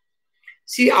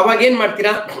 See, ಅವಾಗ ಏನ್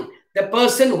ಮಾಡ್ತೀರಾ? The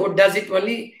person who does it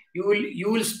only, you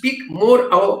will speak more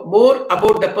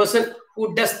about the person who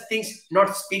does things, not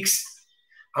speaks.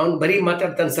 ಅವನ್ ಬರೀ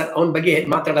ಮಾತಾಡ್ತಾನೆ sir, ಅವನ ಬಗ್ಗೆ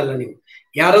ಮಾತಾಡಲ್ಲ ನೀವು.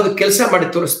 ಯಾರಾದ್ರು ಕೆಲಸ ಮಾಡಿ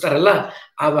ತೋರಿಸ್ತಾರಲ್ಲ,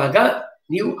 ಆವಾಗ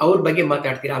ನೀವು ಅವ್ರ ಬಗ್ಗೆ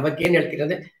ಮಾತಾಡ್ತೀರಾ. ಅವಾಗ ಏನ್ ಹೇಳ್ತೀರಾ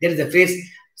ಅಂದ್ರೆ, there is a phrase,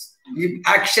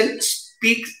 action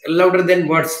speaks louder than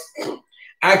words.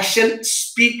 Action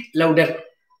speak louder.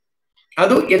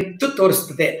 ಅದು ಎದ್ದು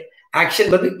ತೋರಿಸ್ತದೆ. ಆಕ್ಷನ್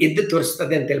ಬಂದು ಎದ್ದು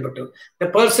ತೋರಿಸ್ತದೆ ಅಂತ ಹೇಳ್ಬಿಟ್ಟು. The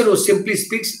person who simply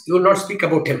speaks, you will not speak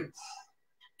about him.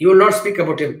 You will not speak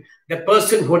about him. The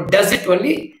person who does it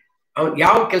only, ಅವ್ನು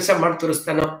ಯಾವ ಕೆಲಸ ಮಾಡಿ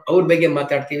ತೋರಿಸ್ತಾನೋ ಅವ್ರ ಬಗ್ಗೆ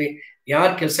ಮಾತಾಡ್ತೀವಿ.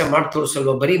 ಯಾರು ಕೆಲಸ ಮಾಡಿ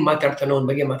ತೋರಿಸಲ್ವೋ ಬರೀ ಮಾತಾಡ್ತಾನೋ ಅವ್ನ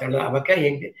ಬಗ್ಗೆ ಮಾತಾಡಲ್ಲ. ಅವಾಗ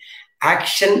ಹೆಂಗೆ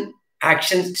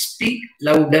ಆಕ್ಷನ್ ಸ್ಪೀಕ್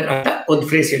ಲೌಡರ್ ಅಂತ ಒಂದು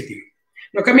ಫ್ರೇಸ್ ಹೇಳ್ತೀವಿ.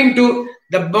 Now coming to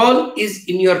the ball is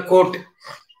in your court.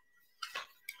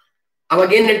 ಅವಾಗ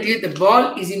ಏನ್ ಹೇಳ್ತೀವಿ? The ball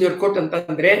is in your court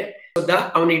ಅಂತಂದ್ರೆ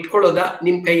ಅವನ ಇಟ್ಕೊಳ್ಳೋದಾ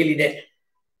ನಿಮ್ ಕೈಯಲ್ಲಿದೆ.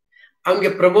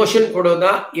 ಅವನಿಗೆ ಪ್ರಮೋಷನ್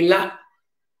ಕೊಡೋದಾ ಇಲ್ಲ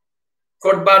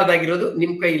ಕೊಡ್ಬಾರ್ದಾಗಿರೋದು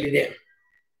ನಿಮ್ ಕೈಯಲ್ಲಿದೆ.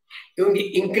 ಇವನಿಗೆ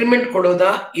ಇನ್ಕ್ರಿಮೆಂಟ್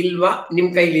ಕೊಡೋದಾ ಇಲ್ವಾ ನಿಮ್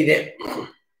ಕೈಲಿದೆ.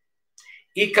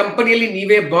 ಈ ಕಂಪನಿಯಲ್ಲಿ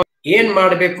ನೀವೇ ಏನ್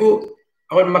ಮಾಡಬೇಕು,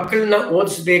 ಅವ್ರ ಮಕ್ಕಳನ್ನ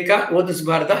ಓದಿಸ್ಬೇಕಾ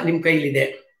ಓದಿಸ್ಬಾರ್ದಾ ನಿಮ್ ಕೈಲಿದೆ.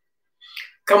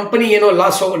 ಕಂಪನಿ ಏನೋ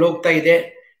ಲಾಸ್ ಹೋಗ್ತಾ ಇದೆ,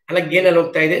 ಅಲ್ಲ ಗೇನಲ್ಲಿ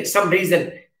ಹೋಗ್ತಾ ಇದೆ, some reason,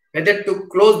 weather to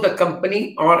close the company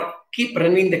R keep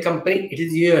running the company, it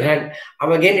is your hand.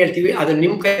 ಅವಾಗ ಏನ್ ಹೇಳ್ತೀವಿ? ಅದು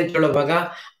ನಿಮ್ ಕೈ ಅಂತ ಹೇಳುವಾಗ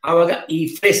ಅವಾಗ ಈ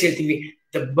ಫ್ರೇಸ್ ಹೇಳ್ತೀವಿ,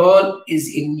 the ball is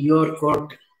in your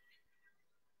court.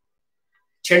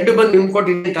 ಚೆಂಡು ಬಂದು ನಿಮ್ ಕೋರ್ಟ್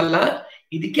ಇದೆ ಅಂತಲ್ಲ,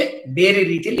 ಇದಕ್ಕೆ ಬೇರೆ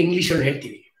ರೀತಿಯಲ್ಲಿ ಇಂಗ್ಲಿಷ್ ಅಲ್ಲಿ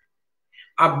ಹೇಳ್ತೀವಿ.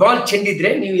 ಆ ಬಾಲ್ ಚೆಂಡಿದ್ರೆ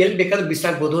ನೀವು ಎಲ್ಲಿ ಬೇಕಾದ್ರೂ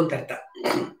ಬಿಸಾಕ್ಬೋದು ಅಂತ ಅರ್ಥ.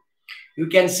 You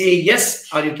can say yes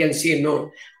are you can say no.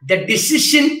 The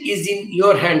decision is in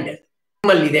your hand.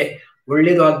 ನಿಮ್ಮಲ್ಲಿದೆ,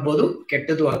 ಒಳ್ಳೇದು ಆಗ್ಬೋದು,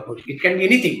 ಕೆಟ್ಟದ್ದು ಆಗ್ಬೋದು. It can be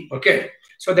anything. Okay,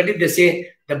 so that is the say,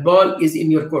 the ball is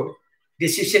in your court.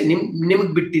 Decision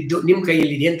ನಿಮ್ಗೆ ಬಿಟ್ಟಿದ್ದು ನಿಮ್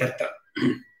ಕೈಯಲ್ಲಿದೆ ಅಂತ ಅರ್ಥ.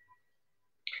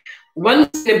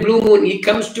 Once in a blue Moon ಈ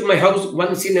comes to my house.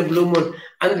 Once in a blue Moon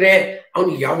ಅಂದ್ರೆ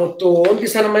ಅವ್ನು ಯಾವತ್ತೋ ಒಂದ್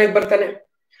ದಿವಸ ನಮ್ಮ ಮನೆಗೆ ಬರ್ತಾನೆ.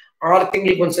 6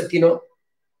 ತಿಂಗಳಿಗೆ ಒಂದ್ಸತಿನೋ,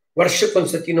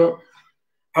 ವರ್ಷಕ್ಕೊಂದ್ಸತಿನೋ.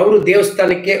 ಅವರು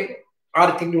ದೇವಸ್ಥಾನಕ್ಕೆ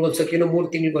 6 ತಿಂಗಳಿಗೆ ಒಂದ್ಸತಿನೋ, 3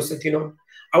 ತಿಂಗಳಿಗೆ ಒಂದ್ಸತಿನೋ.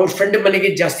 ಅವ್ರ ಫ್ರೆಂಡ್ ಮನೆಗೆ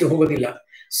ಜಾಸ್ತಿ ಹೋಗೋದಿಲ್ಲ,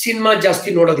 ಸಿನಿಮಾ ಜಾಸ್ತಿ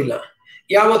ನೋಡೋದಿಲ್ಲ,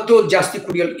 ಯಾವತ್ತೋ ಜಾಸ್ತಿ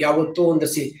ಕುಡಿಯೋಲ್ಲ, ಯಾವತ್ತೋ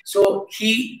ಒಂದಸಿ. So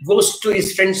he goes to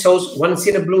his friends house once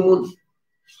in a blue Moon.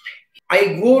 I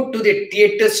go to the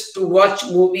theatres to watch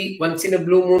movie once in a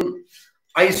blue Moon.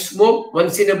 I smoke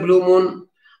once in a blue moon.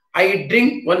 I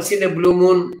drink once in a blue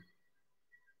moon.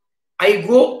 I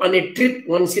go on a trip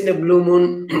once in a blue moon.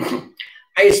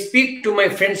 I speak to my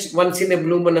friends once in a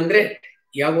blue moon. ಅಂದ್ರೆ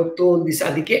ಯಾವತ್ತೋ ಒಂದು ದಿವಸ,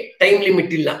 ಅದಕ್ಕೆ time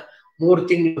limit ಇಲ್ಲ. 3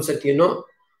 ತಿಂಗಳಿಗೆ ಒಂದ್ಸತಿನೋ,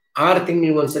 6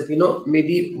 ತಿಂಗಳಿಗೆ ಒಂದ್ಸತಿನೋ, may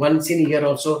be once in year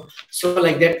also. So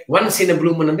like that once in a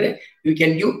blue Moon ಅಂದ್ರೆ you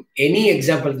can give any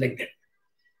example like that.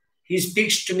 He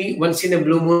speaks to me once in a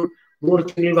blue moon.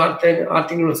 3 ತಿಂಗಳಿಗೆ 6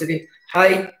 ತಿಂಗಳಿಗೆ ಒಂದ್ಸತಿ,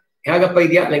 hi ಹೇಗಪ್ಪ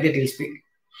ಇದೆಯಾ, like that will speak.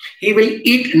 He will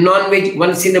eat non-veg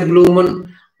once in a blue moon,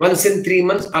 once in 3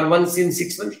 months or once in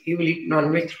 6 months. He will eat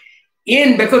non-veg.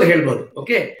 ಏನ್ ಬೇಕಾದ್ರೂ ಹೇಳ್ಬೋದು.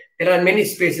 Okay, there are many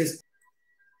spaces.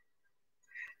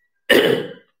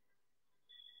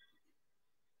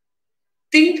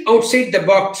 Think outside the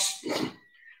box.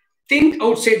 Think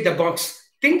outside the box.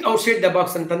 Think outside the box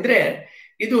ಅಂತಂದ್ರೆ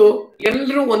ಇದು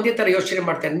ಎಲ್ಲರೂ ಒಂದೇ ತರ ಯೋಚನೆ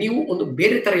ಮಾಡ್ತಾರೆ. ನೀವು ಒಂದು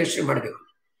ಬೇರೆ ತರ ಯೋಚನೆ ಮಾಡಬೇಕು.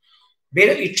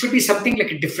 ಬೇರೆ, it should be something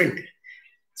like different.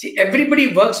 See, everybody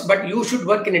works, but you should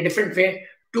work in a different way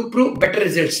to prove better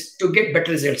results, to get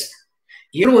better results.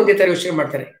 ಏನು ಒಂದೇ ತರ ಯೋಚನೆ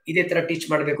ಮಾಡ್ತಾರೆ, ಇದೇ ತರ ಟೀಚ್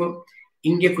ಮಾಡಬೇಕು,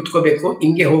 ಹಿಂಗೆ ಕುತ್ಕೋಬೇಕು,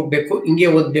 ಹಿಂಗೆ ಹೋಗ್ಬೇಕು, ಹಿಂಗೆ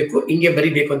ಓದ್ಬೇಕು, ಹಿಂಗೆ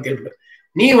ಬರಿಬೇಕು ಅಂತ ಹೇಳ್ಬಿಟ್ಟು.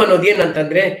 ನೀವು ಅನ್ನೋದು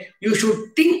ಏನಂತಂದ್ರೆ, you should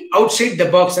think outside the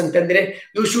box ಅಂತಂದ್ರೆ,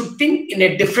 you should think in a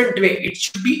different way. It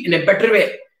should be in a better way.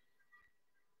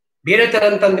 ಬೇರೆ ತರ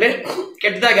ಅಂತಂದ್ರೆ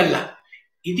ಕೆಟ್ಟದಾಗಲ್ಲ,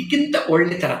 ಇದಕ್ಕಿಂತ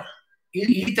ಒಳ್ಳೆ ತರ.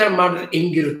 ಈ ತರ ಮಾಡಿದ್ರೆ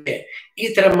ಹೆಂಗಿರುತ್ತೆ, ಈ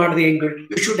ತರ ಮಾಡಿದ್ರೆ ಹೆಂಗಿರುತ್ತೆ.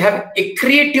 You should have A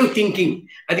creative thinking.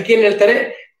 ಅದಕ್ಕೇನ್ ಹೇಳ್ತಾರೆ,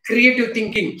 creative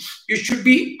thinking. You should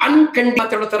be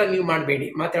ಮಾತಾಡೋ ತರ ನೀವು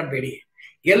ಮಾತಾಡಬೇಡಿ.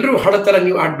 ಎಲ್ಲರೂ ಹಾಡೋ ತರ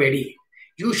ನೀವು ಆಡಬೇಡಿ.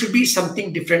 You should be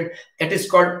something different. That is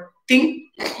called think.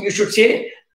 You should say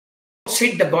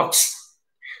outside the box.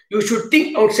 You should think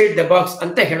outside the box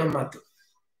ಅಂತ ಹೇಳೋ ಮಾತು.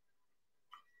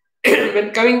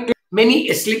 ಕಮಿಂಗ್ ಟು ಮೆನಿ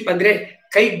ಎಸ್ಲಿಪ್ ಅಂದ್ರೆ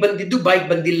ಕೈಗೆ ಬಂದಿದ್ದು ಬಾಯಿಗೆ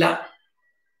ಬಂದಿಲ್ಲ.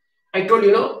 I told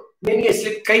you know, many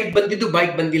ಎಸ್ಲಿಪ್, ಕೈಗೆ ಬಂದಿದ್ದು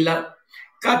ಬಾಯಿಗೆ ಬಂದಿಲ್ಲ.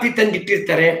 ಕಾಫಿ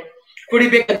ತಂದಿಟ್ಟಿರ್ತಾರೆ,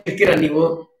 ಕುಡಿಬೇಕಂತಿರ್ತೀರ ನೀವು.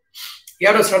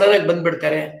 ಯಾರೋ ಸಡನ್ ಆಗಿ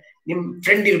ಬಂದ್ಬಿಡ್ತಾರೆ, ನಿಮ್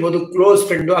ಫ್ರೆಂಡ್ ಇರ್ಬೋದು, ಕ್ಲೋಸ್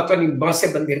ಫ್ರೆಂಡು, ಅಥವಾ ನಿಮ್ ಬಾಸೇ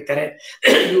ಬಂದಿರ್ತಾರೆ.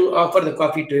 You offer the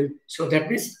coffee to him. So that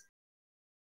means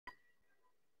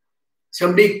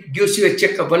somebody gives you a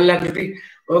check of 1 lakh rupees.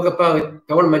 ಹೋಗಪ್ಪ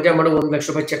ತಗೊಂಡು ಮಜಾ ಮಾಡೋ, 1 ಲಕ್ಷ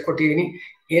ರೂಪಾಯಿ ಚೆಕ್ ಕೊಟ್ಟಿದ್ದೀನಿ,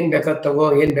 ಏನ್ ಬೇಕಾದ್ ತಗೋ,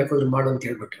 ಏನ್ ಬೇಕಾದ್ರು ಮಾಡು ಅಂತ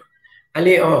ಹೇಳ್ಬಿಟ್ರು.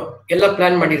 ಅಲ್ಲಿ ಎಲ್ಲ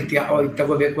ಪ್ಲಾನ್ ಮಾಡಿರ್ತೀಯ, ಇದು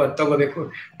ತಗೋಬೇಕು, ಅದು ತಗೋಬೇಕು,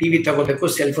 ಟಿವಿ ತಗೋಬೇಕು,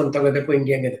 ಸೆಲ್ ಫೋನ್ ತಗೋಬೇಕು,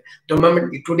 ಹಿಂಗೆ ಹಂಗೆ. The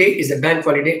moment today is a bank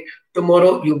holiday,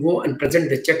 tomorrow you go and present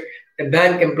the check. The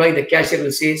bank employee, the cashier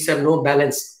will say, sir no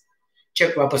balance.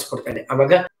 Check ವಾಪಸ್ ಕೊಡ್ತಾನೆ.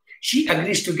 ಅವಾಗ she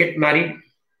agrees to get married.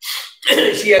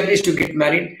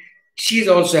 She is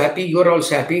also happy, you are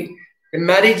also happy. The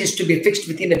marriage is to be fixed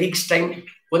within a week's time.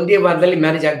 ಒಂದೇ ವಾರದಲ್ಲಿ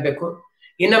marriage ಆಗಬೇಕು.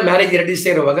 ಇನ್ನ marriage 2 ದಿವಸ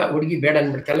ಇರುವಾಗ ಹುಡುಗಿ ಬೇಡ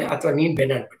ಅನ್ಬಿಡ್ತಾಳೆ, ಅಥವಾ ನೀನ್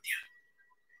ಬೇಡ ಅನ್ಬಿಡ್ತೀಯ.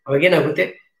 ಅವಾಗೇನಾಗುತ್ತೆ,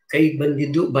 ಕೈಗೆ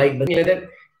ಬಂದಿದ್ದು ಬಾಯಿಗೆ ಬಂದಿಲ್ಲ.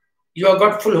 You have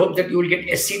got full hope that you will get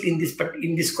A seat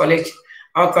in this college.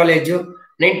 ಆ ಕಾಲೇಜು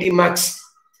 90 ಮಾರ್ಕ್ಸ್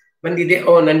ಬಂದಿದೆ,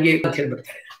 ನನ್ಗೆ ಅಂತ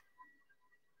ಹೇಳ್ಬಿಡ್ತಾರೆ.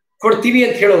 ಕೊಡ್ತೀವಿ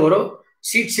ಅಂತ ಹೇಳೋರು,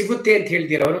 ಸೀಟ್ ಸಿಗುತ್ತೆ ಅಂತ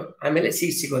ಹೇಳ್ದಿರೋರು, ಆಮೇಲೆ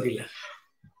ಸೀಟ್ ಸಿಗೋದಿಲ್ಲ.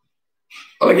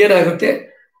 ಅವಾಗೇನಾಗುತ್ತೆ,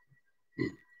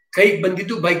 ಕೈಗೆ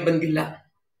ಬಂದಿದ್ದು ಬಾಯಿಗೆ ಬಂದಿಲ್ಲ.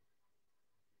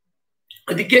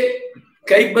 ಅದಕ್ಕೆ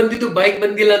ಕೈಗೆ ಬಂದಿದ್ದು ಬಾಯಿಗೆ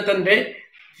ಬಂದಿಲ್ಲ ಅಂತಂದ್ರೆ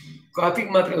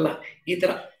ಕಾಫಿಗೆ ಮಾತ್ರ ಅಲ್ಲ, ಈ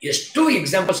ತರ ಎಷ್ಟೋ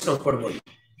ಎಕ್ಸಾಂಪಲ್ಸ್ ನಾವು ಕೊಡ್ಬೋದು.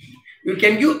 You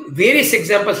can give various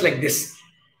examples like this.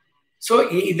 So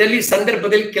ಇದರಲ್ಲಿ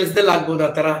ಸಂದರ್ಭದಲ್ಲಿ ಕೆಲಸದಲ್ಲಿ ಆಗ್ಬೋದು,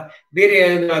 ಆ ತರ ಬೇರೆ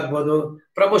ಆಗ್ಬೋದು.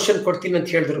 ಪ್ರಮೋಷನ್ ಕೊಡ್ತೀನಿ ಅಂತ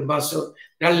ಹೇಳಿದ್ರು ಬಾಸು,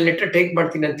 ನಾಳೆ ಲೆಟರ್ ಟೇಕ್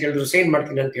ಮಾಡ್ತೀನಿ ಅಂತ ಹೇಳಿದ್ರು, ಸೈನ್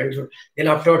ಮಾಡ್ತೀನಿ ಅಂತ ಹೇಳಿದ್ರು.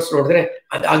 ಏನು ಆಫ್ಟರ್ವರ್ಡ್ಸ್ ನೋಡಿದ್ರೆ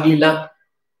ಅದಾಗ್ಲಿಲ್ಲ,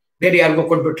 ಬೇರೆ ಯಾರಿಗೋ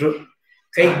ಕೊಟ್ಬಿಟ್ರು,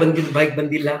 ಕೈಗೆ ಬಂದಿದ್ದು ಬಾಯಿಗೆ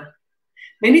ಬಂದಿಲ್ಲ.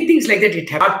 Many things like that.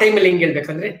 Hard time ಅಲ್ಲಿ ಹೆಂಗೆ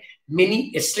ಹೇಳ್ಬೇಕಂದ್ರೆ, many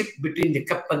a slip between the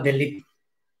cup and the lip.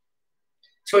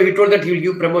 So he told that he will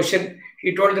give promotion. He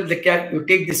told that you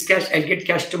take this cash, I'll get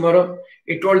cash tomorrow.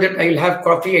 He told that I will have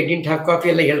coffee, I didn't have coffee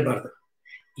ಎಲ್ಲ ಹೇಳ್ಬಾರ್ದು.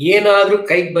 ಏನಾದ್ರೂ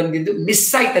ಕೈಗೆ ಬಂದಿದ್ದು miss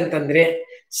ಆಯ್ತು ಅಂತಂದ್ರೆ,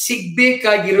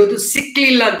 ಸಿಗ್ಬೇಕಾಗಿರೋದು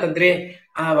ಸಿಕ್ಲಿಲ್ಲ ಅಂತಂದ್ರೆ,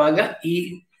 ಆವಾಗ ಈ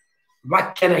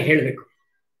ವಾಕ್ಯನ ಹೇಳ್ಬೇಕು.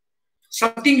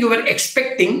 Something you were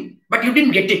expecting but you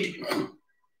didn't get it.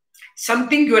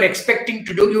 Something you are expecting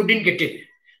to do, you didn't get it.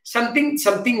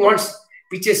 Something wants,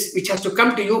 which has to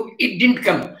come to you, it didn't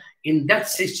come. In that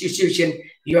situation,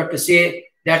 you have to say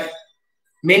that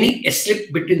many a slip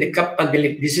between the cup and the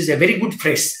lip. This is a very good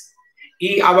phrase.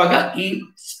 Avaga ee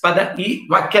pada ee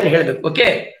vakyana helbeku.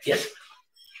 Okay? Yes.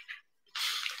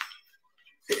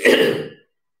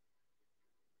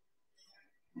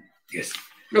 Yes.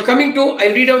 Now coming to,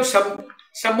 I'll read out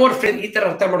some more friends. Ee ತರ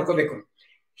ಅರ್ಥ ಮಾಡ್ಕೋಬೇಕು.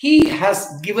 He has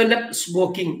given up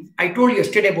smoking. I told you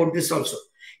yesterday about this also.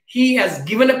 He has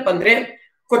given up ಅಂದ್ರೆ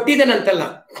ಕೊಟ್ಟಿದ್ದಾನಂತಲ್ಲ,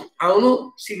 ಅವನು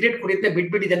cigarette ಕುಡಿಯುತ್ತೆ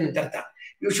ಬಿಟ್ಬಿಟ್ಟಿದ್ದಾನಂತ ಅರ್ಥ.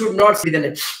 You should not say that.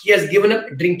 He has given up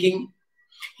drinking.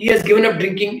 He has given up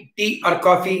drinking tea or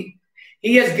coffee.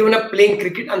 He has given up playing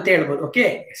cricket ಅಂತ ಹೇಳ್ಬೋದು. Okay?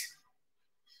 Yes.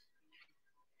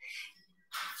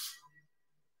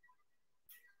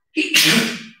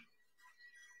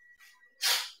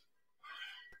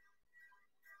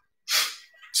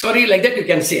 Sorry, like that you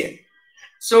can say.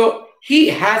 So he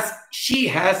has, she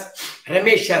has,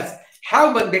 Ramesh has. Have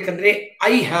ಬಂದ್ಬೇಕಂದ್ರೆ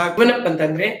I have given up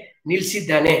ಅಂತಂದ್ರೆ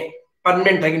ನಿಲ್ಸಿದ್ದಾನೆ,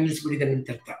 permanent ಆಗಿ ನಿಲ್ಸ್ಬಿಟ್ಟಿದ್ದಾನೆ ಅಂತ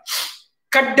ಅರ್ಥ.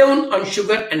 Cut down on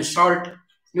sugar and salt.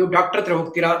 ನೀವು doctor ಹತ್ರ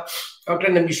ಹೋಗ್ತೀರಾ,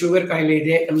 doctor ನಮ್ಗೆ ಶುಗರ್ ಕಾಯಿಲೆ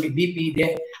ಇದೆ, ನಮ್ಗೆ BP ಇದೆ.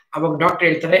 ಅವಾಗ ಡಾಕ್ಟರ್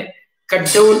ಹೇಳ್ತಾರೆ cut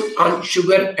down on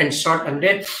sugar and salt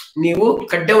ಅಂದ್ರೆ, ನೀವು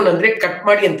ಕಟ್ ಡೌನ್ ಅಂದ್ರೆ ಕಟ್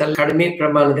ಮಾಡಿ ಅಂತಲ್ಲ, ಕಡಿಮೆ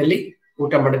ಪ್ರಮಾಣದಲ್ಲಿ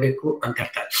ಊಟ ಮಾಡಬೇಕು ಅಂತ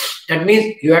ಅರ್ಥ. That means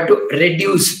you have to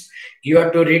reduce. You have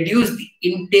to reduce the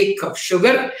intake of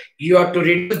sugar. You have to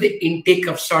reduce the intake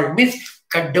of salt. Means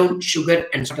cut down sugar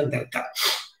and salt.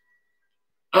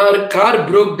 Our car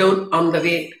broke down on the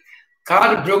way. Car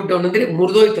broke down ಅಂದ್ರೆ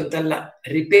ಮುರಿದೋಯ್ತು ಅಂತಲ್ಲ,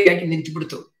 repair ಆಗಿ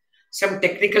ನಿಂತುಬಿಡ್ತು. Some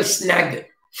technical snag,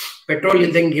 petrol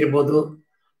ಇಲ್ದಂಗೆ ಇರ್ಬೋದು,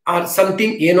 R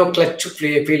something, ಏನೋ clutch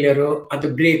failure, ಅದು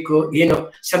break, ಏನೋ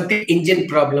something engine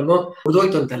problem,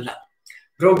 ಮುರಿದೋಯ್ತು ಅಂತಲ್ಲ.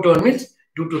 Broke down means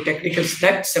due to technical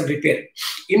ಸ್ನ್ಯಾಗ್, some repair.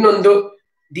 ಇನ್ನೊಂದು,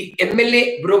 the MLA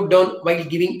broke down while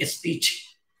giving A speech.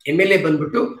 MLA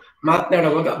ಬಂದ್ಬಿಟ್ಟು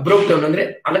ಮಾತನಾಡುವಾಗ ಬ್ರೋಕ್ ಡೌನ್ ಅಂದ್ರೆ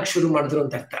ಅಳಕ್ ಶುರು ಮಾಡಿದ್ರು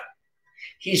ಅಂತ ಅರ್ಥ.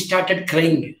 He started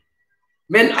crying.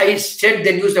 When I said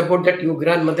the news about that your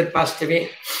grandmother passed away,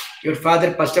 your father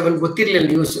passed away, ಗೊತ್ತಿರ್ಲಿಲ್ಲ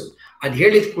news. ಅದು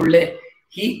ಹೇಳಿದ ಕೂಡಲೇ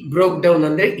he broke down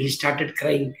ಅಂದ್ರೆ he started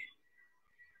crying.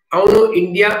 ಅವನು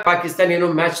ಇಂಡಿಯಾ ಪಾಕಿಸ್ತಾನ ಏನೋ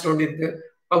ಮ್ಯಾಚ್ ನೋಡಿದ್ದು,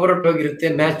 ಪವರ್ ಔಟ್ ಹೋಗಿರುತ್ತೆ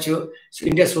ಮ್ಯಾಚ್,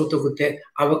 ಇಂಡಿಯಾ ಸೋತೋಗುತ್ತೆ,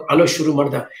 ಅವಾಗ ಅಲೋ ಶುರು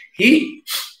ಮಾಡ್ದ. he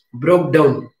broke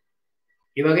down.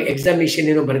 ಇವಾಗ ಎಕ್ಸಾಮಿನೇಷನ್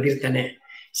ಏನೋ ಬರೆದಿರ್ತಾನೆ,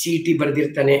 CET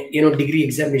ಬರೆದಿರ್ತಾನೆ, ಏನೋ degree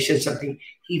examination something,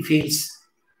 he fails.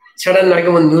 Sudden ಆಗಿ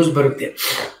ಒಂದು ನ್ಯೂಸ್ ಬರುತ್ತೆ,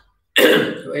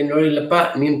 ನೋಡಿಲ್ಲಪ್ಪ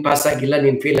ನೀನ್ ಪಾಸ್ ಆಗಿಲ್ಲ,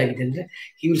 ನೀನ್ ಫೇಲ್ ಆಗಿದೆ ಅಂದ್ರೆ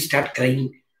he will start crying.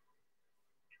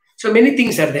 So many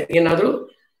things are there. ಏನಾದ್ರು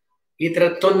ಈ ತರ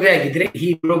ತೊಂದರೆ ಆಗಿದ್ರೆ he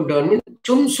broke down ಮೀನ್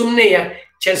ಸುಮ್ನೆ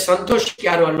ಸಂತೋಷಕ್ಕೆ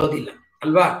ಯಾರು ಅನ್ನೋದಿಲ್ಲ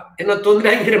ಅಲ್ವಾ, ಏನೋ ತೊಂದರೆ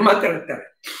ಆಗಿದ್ರೆ ಮಾತಾಡ್ತಾರೆ.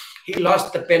 he lost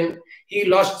the pen, he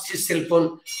lost his cell phone,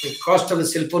 the cost of the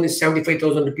cell phone is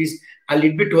 75,000 rupees. ಅಲ್ಲಿ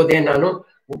ಇಟ್ಬಿಟ್ಟು ಹೋದೆ ನಾನು,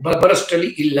 ಬರೋಷ್ಟರಲ್ಲಿ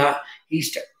ಇಲ್ಲ.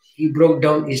 he broke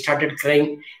down, he started crying.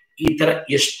 ಈ ತರ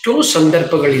ಎಷ್ಟೋ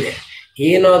ಸಂದರ್ಭಗಳಿದೆ.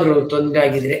 ಏನಾದ್ರೂ ತೊಂದರೆ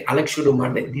ಆಗಿದ್ರೆ ಅಲಕ್ ಶುರು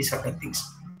ಮಾಡಿದೆ, these are the things.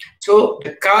 So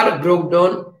the car broke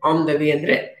down on the way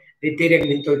ಅಂದ್ರೆ ರಿಪೇರಿಯಾಗಿ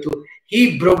ನಿಂತೋಯ್ತು. he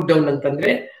broke down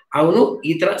ಅಂತಂದ್ರೆ ಅವನು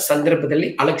ಈ ತರ ಸಂದರ್ಭದಲ್ಲಿ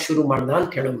ಅಲಕ್ ಶುರು ಮಾಡ್ದ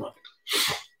ಅಂತ ಹೇಳೋ ಮಾತು.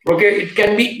 Okay, it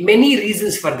can be many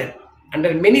reasons for that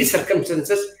under many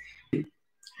circumstances.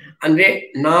 ಅಂದ್ರೆ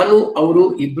ನಾನು ಅವರು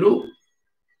ಇಬ್ರು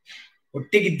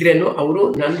ಒಟ್ಟಿಗಿದ್ರೇನು ಅವರು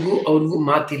ನನ್ಗೂ ಅವ್ರಿಗೂ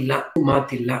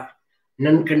ಮಾತಿಲ್ಲ,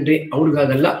 ನನ್ ಕಂಡ್ರೆ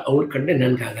ಅವ್ರಿಗಾಗಲ್ಲ, ಅವ್ರ ಕಂಡ್ರೆ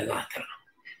ನನ್ಗಾಗಲ್ಲ ಆ ತರ.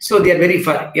 So they are very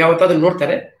far. ಯಾವತ್ತಾದ್ರೂ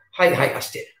ನೋಡ್ತಾರೆ, ಹಾಯ್ ಹಾಯ್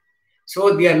ಅಷ್ಟೇ. So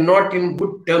they are not in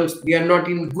good terms, they are not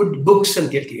in good books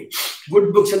ಅಂತ ಹೇಳ್ತೀವಿ. ಗುಡ್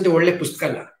ಬುಕ್ಸ್ ಅಂದ್ರೆ ಒಳ್ಳೆ ಪುಸ್ತಕ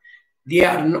ಅಲ್ಲ.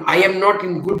 I am not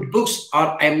in good books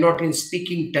R I am not in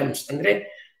speaking terms. ಅಂದ್ರೆ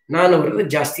ನಾನು ಅವ್ರನ್ನ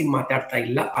ಜಾಸ್ತಿ ಮಾತಾಡ್ತಾ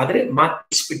ಇಲ್ಲ, ಆದ್ರೆ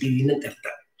ಮಾತಿಸ್ಬಿಟ್ಟಿದ್ದೀನಿ ಅಂತ ಅರ್ಥ.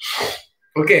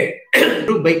 ಓಕೆ,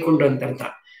 ಬೈಕೊಂಡು ಅಂತ ಅರ್ಥ.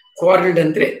 ಕ್ವಾರಲ್ಡ್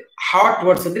ಅಂದ್ರೆ ಹಾಟ್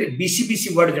ವರ್ಡ್ಸ್ ಅಂದ್ರೆ ಬಿಸಿ ಬಿಸಿ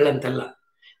ವರ್ಡ್ಗಳಂತಲ್ಲ.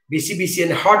 ಬಿಸಿ ಬಿಸಿ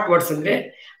ಅಂದ್ರೆ ಹಾಟ್ ವರ್ಡ್ಸ್ ಅಂದ್ರೆ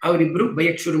ಅವರಿಬ್ರು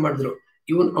ಬೈಯಕ್ ಶುರು ಮಾಡಿದ್ರು.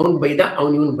 ಅವನ್ ಬೈದ,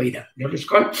 ಇವನ್ ಬೈದ. That is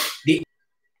called the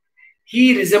he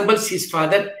resembles his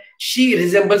father, she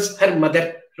resembles her mother.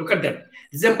 Look at that.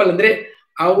 Example ಅಂದ್ರೆ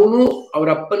ಅವನು ಅವ್ರ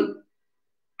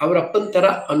ಅಪ್ಪನ್ ತರ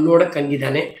ನೋಡಕ್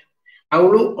ಹಂಗಿದ್ದಾನೆ,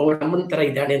 ಅವಳು ಅವ್ರ ಅಮ್ಮನ್ ತರ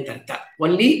ಇದ್ದಾಳೆ ಅಂತ ಅರ್ಥ.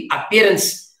 ಓನ್ಲಿ ಅಪಿಯರೆನ್ಸ್,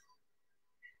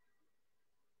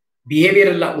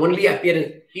 ಬಿಹೇವಿಯರ್ ಅಲ್ಲ, ಓನ್ಲಿ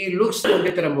ಅಪಿಯರೆನ್ಸ್. he looks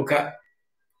ಒಂದೇ ತರ ಮುಖ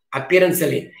ಅಪಿಯರೆನ್ಸ್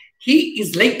ಅಲ್ಲಿ. he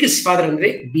is like his father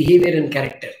ಅಂದ್ರೆ behaviour and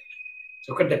character.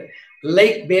 Look at that.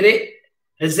 Like ಬೇರೆ,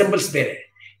 resembles ಬೇರೆ.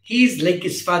 he is like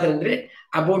his father ಅಂದ್ರೆ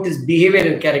about his behavior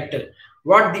and character.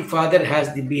 What the father has,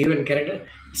 the behavior and character,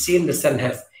 same the son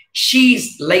has. She is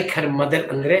like her mother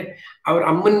ಅಂದ್ರೆ ಅವ್ರ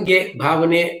ಅಮ್ಮನ್ಗೆ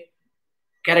ಭಾವನೆ,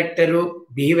 character,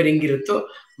 behaviour ಹೆಂಗಿರುತ್ತೋ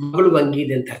ಮಗಳು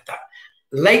ಹಂಗಿದೆ ಅಂತ ಅರ್ಥ.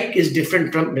 Like is different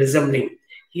from resembling.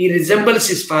 he resembles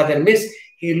his father means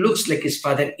he looks like his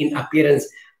father in appearance.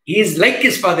 he is like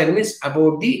his father means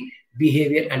about the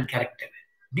behavior and character.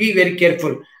 be very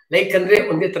careful. like ಅಂದ್ರೆ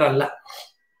ಒಂದೇ ತರ ಅಲ್ಲ,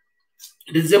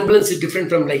 resemblance is different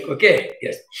from like. okay,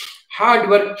 yes. hard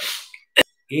work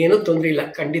ಏನು ತೊಂದರೆ ಇಲ್ಲ,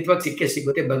 ಖಂಡಿತವಾಗಿ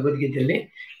ಸಿಗುತ್ತೆ ಭಗವದ್ಗೀತೆಯಲ್ಲಿ.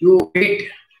 You wait,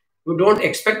 you don't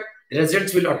expect,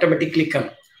 results will automatically come.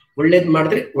 ಒಳ್ಳೇದು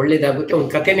ಮಾಡಿದ್ರೆ ಒಳ್ಳೇದಾಗುತ್ತೆ. ಒಂದು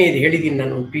ಕಥೆನೇ ಇದು ಹೇಳಿದ್ದೀನಿ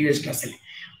ನಾನು ಒಂದು ಪ್ರೀವಿಯಸ್ ಕ್ಲಾಸಲ್ಲಿ.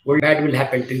 ಬ್ಯಾಡ್ will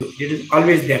happen to you, it is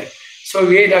always there. So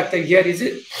ಏನಾಗ್ತದೆ here is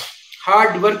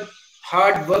hard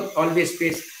work always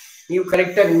phase. ನೀವು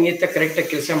ಕರೆಕ್ಟಾಗಿ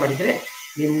ಕೆಲಸ ಮಾಡಿದ್ರೆ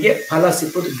ನಿಮ್ಗೆ ಫಲ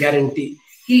ಸಿಕ್ಕೋದು ಗ್ಯಾರಂಟಿ.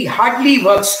 he hardly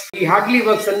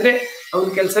works ಅಂದ್ರೆ ಅವ್ನು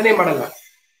ಕೆಲಸನೇ ಮಾಡಲ್ಲ.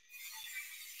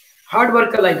 ಹಾರ್ಡ್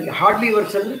ವರ್ಕ್ ಅಲ್ಲ, ಹಾರ್ಡ್ಲಿ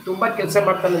ವರ್ಕ್ಸ್ ಅಂದ್ರೆ ತುಂಬಾ ಕೆಲಸ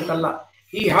ಮಾಡ್ತಾನಂತಲ್ಲ.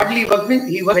 he hardly works means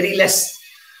he works very less.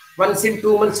 once in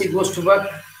 2 months he goes to work,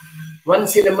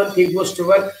 once in a month he goes to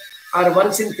work, or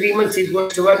once in 3 months he goes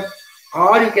to work,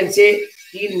 or you can say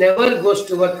he never goes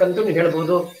to work ಅಂತ ನೀವು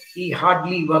ಹೇಳ್ಬೋದು. he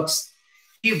hardly works.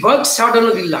 he works hard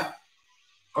ಅನ್ನೋದಿಲ್ಲ,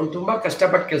 ಅವ್ನು ತುಂಬಾ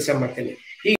ಕಷ್ಟಪಟ್ಟು ಕೆಲಸ ಮಾಡ್ತಾನೆ.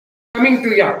 he coming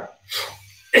to you.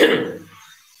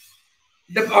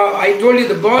 I told you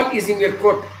the ball is in your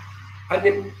court. ಅದು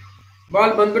ನಿಮ್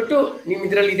ಬಾಲ್ ಬಂದ್ಬಿಟ್ಟು ನಿಮ್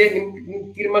ಇದ್ರಲ್ಲಿ ಇದೆ, ನಿಮ್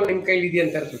ತೀರ್ಮಾನ ನಿಮ್ ಕೈಲಿ ಇದೆ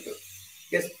ಅಂತ ಅರ್ಥ.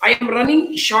 S, I am running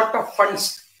short of funds.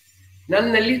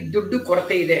 ನನ್ನಲ್ಲಿ ದುಡ್ಡು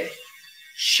ಕೊರತೆ ಇದೆ.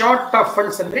 ಶಾರ್ಟ್ ಆಫ್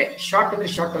ಫಂಡ್ಸ್ ಅಂದ್ರೆ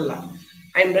ಶಾರ್ಟ್ ಅಲ್ಲ.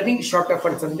 I am running short of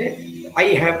funds ಅಂದ್ರೆ I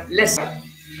have less.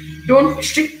 Don't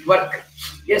strict work.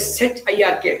 S, set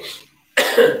IRK.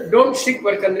 Don't strict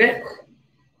work ಅಂದ್ರೆ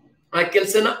ಆ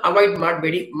ಕೆಲಸನ ಅವಾಯ್ಡ್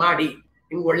ಮಾಡಬೇಡಿ, ಮಾಡಿ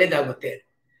ನಿಮ್ಗೆ ಒಳ್ಳೇದಾಗುತ್ತೆ.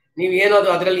 ನೀವು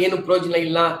ಏನಾದ್ರು ಅದರಲ್ಲಿ ಏನು ಪ್ರಯೋಜನ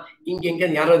ಇಲ್ಲ ಹಿಂಗೆ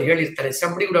ಯಾರಾದ್ರು ಹೇಳಿರ್ತಾರೆ.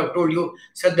 somebody would have told you,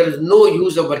 sir, there is no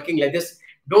use of working like this.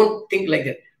 Don't think like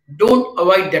that. Don't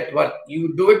avoid that work. You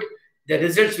do it, the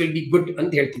results will be good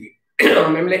ಅಂತ ಹೇಳ್ತೀವಿ.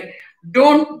 ಆಮೇಲೆ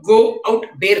don't go out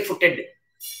barefooted.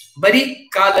 ಬರೀ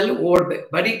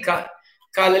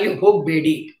ಕಾಲಲ್ಲಿ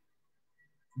ಹೋಗ್ಬೇಡಿ.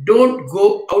 Don't go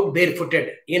out ಬೇರ್ footed.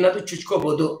 ಏನಾದ್ರು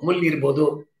ಚುಚ್ಕೋಬಹುದು, ಮುಳ್ಳಿರ್ಬೋದು,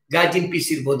 ಗಾಜಿನ piece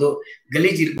ಇರ್ಬೋದು,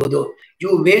 ಗಲೀಜ್ ಇರ್ಬೋದು.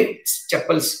 You wear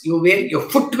chappals, you wear your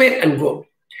footwear and go.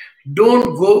 Don't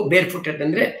go ಬೇರ್ ಫುಟೆಡ್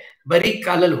ಅಂದ್ರೆ ಬರೀ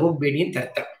ಕಾಲಲ್ಲಿ ಹೋಗ್ಬೇಡಿ ಅಂತ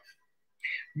ಅರ್ಥ.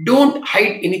 Don't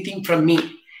hide anything from me.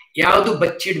 ಯಾವುದು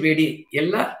ಬಚ್ಚಿಡ್ಬೇಡಿ,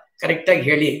 ಎಲ್ಲ ಕರೆಕ್ಟಾಗಿ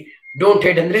ಹೇಳಿ. ಡೋಂಟ್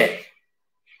ಹೈಡ್ ಅಂದ್ರೆ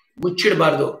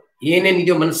ಮುಚ್ಚಿಡಬಾರ್ದು.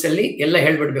 ಏನೇನಿದೆಯೋ ಮನಸ್ಸಲ್ಲಿ ಎಲ್ಲ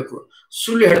ಹೇಳ್ಬಿಡ್ಬೇಕು.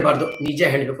 ಸುಳ್ಳು ಹೇಳಬಾರ್ದು, ನಿಜ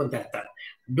ಹೇಳಬೇಕು ಅಂತ ಅರ್ಥ.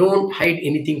 Don't hide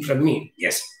anything from me.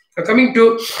 S, coming to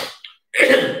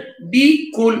B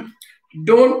cool,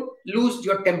 don't lose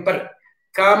your temper.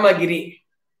 Kamagiri,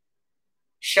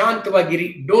 ಶಾಂತವಾಗಿರಿ.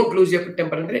 Don't lose your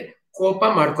temper ಅಂದ್ರೆ ಕೋಪ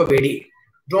ಮಾಡ್ಕೋಬೇಡಿ.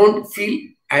 ಡೋಂಟ್ ಫೀಲ್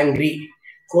ಆಂಗ್ರಿ,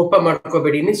 ಕೋಪ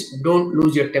ಮಾಡ್ಕೋಬೇಡಿ means don't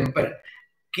lose your temper.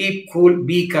 Keep cool,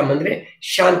 B com ಅಂದ್ರೆ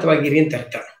ಶಾಂತವಾಗಿರಿ ಅಂತ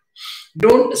ಅರ್ಥ.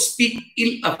 ಡೋಂಟ್ ಸ್ಪೀಕ್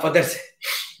ಇಲ್ of others,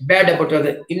 bad about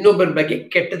other. ಇನ್ನೊಬ್ಬರ ಬಗ್ಗೆ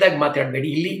ಕೆಟ್ಟದಾಗಿ ಮಾತಾಡಬೇಡಿ.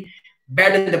 ಇಲ್ಲಿ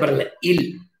ಬ್ಯಾಡ್ ಅಂತ ಬರಲ್ಲ, ಇಲ್.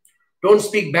 Don't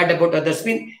speak bad about others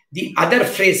mean the other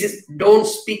phrase is don't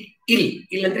speak ಇಲ್.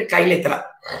 ಇಲ್ ಅಂದ್ರೆ ಕಾಯಿಲೆ ತರ.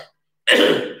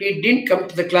 he didn't come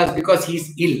to the class because he is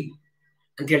ill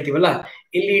ಅಂತ ಹೇಳ್ತೀವಲ್ಲ,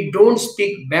 ಇಲ್ಲಿ don't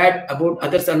speak bad about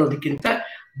others ಅನ್ನೋದಕ್ಕಿಂತ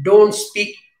ಡೋಂಟ್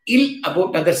ಸ್ಪೀಕ್ ಇಲ್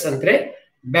ಅಬೌಟ್ ಅದರ್ಸ್ ಅಂದ್ರೆ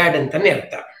ಬ್ಯಾಡ್ ಅಂತಾನೆ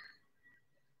ಅರ್ಥ.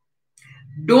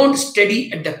 Don't study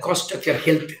at the cost of your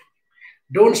health.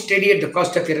 Don't study at the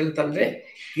cost of your health ಅಂದ್ರೆ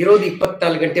ಇರೋದು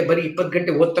 24 ಗಂಟೆ, ಬರೀ 20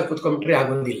 ಗಂಟೆ ಓದ್ತಾ ಕೂತ್ಕೊಂಡ್ರೆ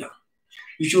ಆಗೋದಿಲ್ಲ.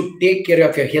 You should take care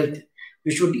of your health.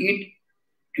 You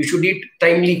should eat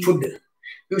timely food.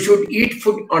 You should eat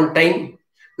food on time.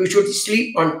 You should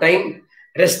sleep on time.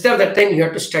 Rest of the time you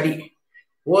have to study.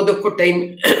 ಓದಕ್ಕೂ time,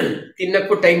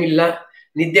 ತಿನ್ನಕ್ಕೂ time ಇಲ್ಲ,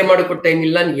 ನಿದ್ದೆ ಮಾಡೋಕ್ಕೂ time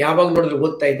ಇಲ್ಲ. ಯಾವಾಗ ನೋಡಿದ್ರೆ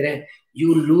ಓದ್ತಾ ಇದ್ರೆ you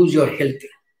lose your health.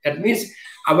 That means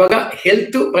ಅವಾಗ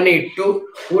health ಮನೆ ಇಟ್ಟು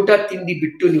ಊಟ ತಿಂಡಿ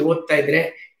ಬಿಟ್ಟು ನೀವು ಓದ್ತಾ ಇದ್ರೆ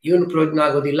ಇವನು ಪ್ರಯೋಜನ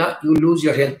ಆಗೋದಿಲ್ಲ. You lose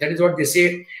your health. That is what they say.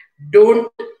 Don't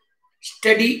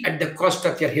study at the cost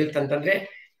of your health ಅಂತಂದ್ರೆ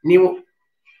ನೀವು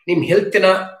ನಿಮ್ಮ ಹೆಲ್ತ್ನ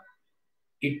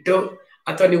ಇಟ್ಟು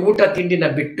ಅಥವಾ ನೀವು ಊಟ ತಿಂಡಿನ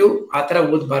ಬಿಟ್ಟು ಆ ಥರ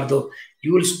ಓದಬಾರ್ದು.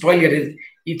 You will spoil your health.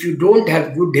 If you don't have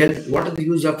good health, what are the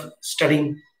use of studying?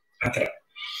 ಆ ಥರ.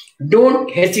 Don't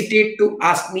hesitate to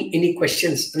ask me any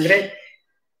questions ಅಂದ್ರೆ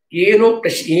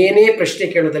ಏನೇ ಪ್ರಶ್ನೆ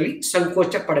ಕೇಳೋದಲ್ಲಿ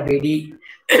ಸಂಕೋಚ ಪಡಬೇಡಿ.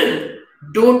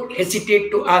 Don't hesitate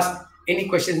to ask any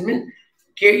questions ಮೀನ್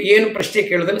ಏನು ಪ್ರಶ್ನೆ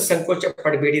ಕೇಳೋದಲ್ಲಿ ಸಂಕೋಚ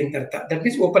ಪಡಬೇಡಿ ಅಂತ ಅರ್ಥ. ದಟ್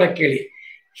ಮೀನ್ಸ್ ಓಪನ್ ಆಗಿ ಕೇಳಿ.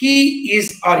 he is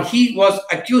or he was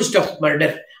accused of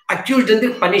murder. accused ಅಂದ್ರೆ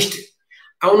ಪನಿಷ್ಡ್.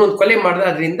 ಅವನೊಂದು ಕೊಲೆ ಮಾಡ್ದ,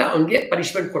 ಅದರಿಂದ ಅವನಿಗೆ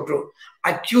ಪನಿಷ್ಮೆಂಟ್ ಕೊಟ್ಟರು.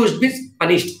 Accused means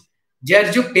punished.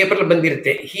 Judge paper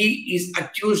ಬಂದಿರುತ್ತೆ, he is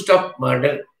accused of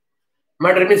murder.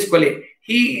 murder means ಕೊಲೆ.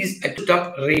 he is accused of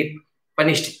rape,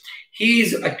 punished. he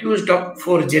is accused of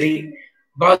forgery,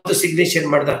 boss signature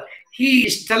ಮಾಡ್ದ. he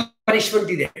ಇಷ್ಟೆಲ್ಲ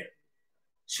ಪನಿಷ್ಮೆಂಟ್ ಇದೆ.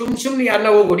 ಸುಮ್ನೆ ಯಾರನ್ನ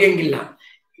ಹೋಗಿ ಹೊಡಿಯಂಗಿಲ್ಲ.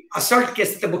 ಅಸಾಲ್ಟ್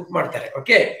ಕೇಸ್ ಬುಕ್ ಮಾಡ್ತಾರೆ.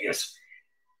 Okay, S.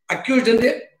 ಅಕ್ಯೂಸ್ಡ್ ಅಂದ್ರೆ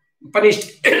punished.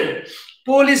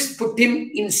 Police put him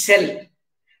in cell.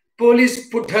 Police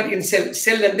put Har in cell.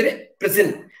 Cell ಅಂದ್ರೆ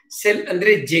prison, cell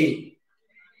ಅಂದ್ರೆ jail.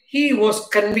 he was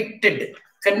convicted.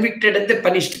 convicted ಅಂದ್ರೆ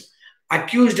ಪನಿಷ್ಡ್.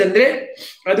 ಅಕ್ಯೂಸ್ಡ್ ಅಂದ್ರೆ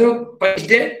ಅದು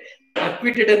ಪನಿಷ್ಡ್,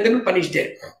 ಅಕ್ವಿಟೆಡ್ ಅಂದ್ರೆ ಪನಿಷ್ಡ್.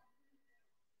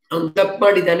 ಅವನು ತಪ್ಪು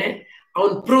ಮಾಡಿದ್ದಾನೆ,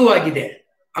 ಅವನು ಪ್ರೂವ್ ಆಗಿದೆ,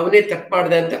 ಅವನೇ ತಪ್ಪು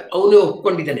ಮಾಡಿದ ಅಂತ ಅವನೇ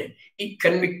ಒಪ್ಕೊಂಡಿದ್ದಾನೆ. he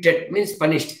convicted means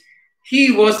punished. he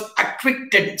was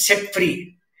acquitted, set free.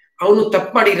 ಅವನು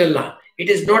ತಪ್ಪು ಮಾಡಿರಲ್ಲ, it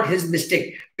is not his mistake.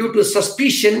 due to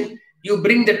suspicion you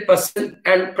bring that person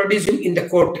and produce him in the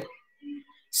court.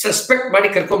 suspect ಮಾಡಿ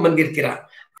ಕರ್ಕೊಂಡ್ ಬಂದಿರ್ತೀರಾ.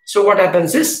 so what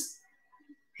happens is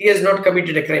he has not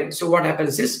committed a crime. so what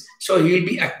happens is, so he will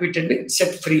be acquitted,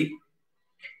 set free.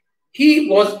 he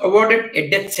was awarded a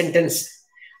death sentence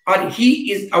or he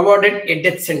is awarded a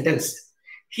death sentence.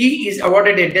 he is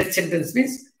awarded a death sentence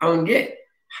means ಅವನಿಗೆ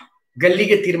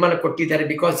ಗಲ್ಲಿಗೆ ತೀರ್ಮಾನ ಕೊಟ್ಟಿದ್ದಾರೆ.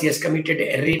 Because he has committed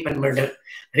a rape and murder.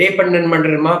 Rape and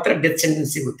murder ಮಾತ್ರ death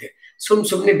sentence ಸಿಗುತ್ತೆ.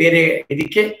 ಸುಮ್ನೆ ಬೇರೆ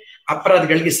ಇದಕ್ಕೆ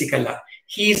ಅಪರಾಧಗಳಿಗೆ ಸಿಕ್ಕಲ್ಲ.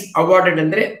 he is awarded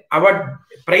ಅಂದ್ರೆ ಅವಾರ್ಡ್,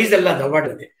 ಪ್ರೈಸ್ ಅಲ್ಲ, ಅದು ಅವಾರ್ಡ್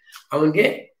ಇದೆ. ಅವನಿಗೆ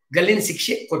ಗಲ್ಲಿನ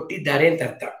ಶಿಕ್ಷೆ ಕೊಟ್ಟಿದ್ದಾರೆ ಅಂತ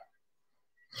ಅರ್ಥ.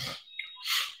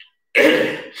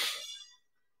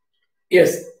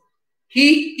 S, he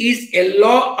is a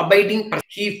law abiding person.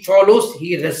 he follows, he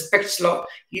respects law.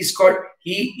 he is called,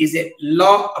 he is a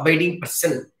law abiding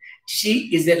person. she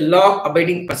is a law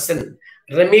abiding person.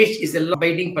 Ramesh is a law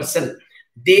abiding person.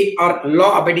 they are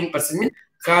law abiding person means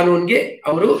ಕಾನೂನ್ಗೆ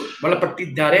ಅವರು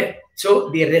ಒಳಪಟ್ಟಿದ್ದಾರೆ. so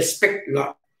they respect law.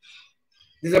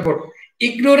 this is about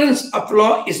ignorance of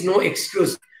law is no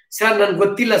excuse. Sir ನನ್ಗೆ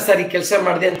ಗೊತ್ತಿಲ್ಲ sir ಈ ಕೆಲಸ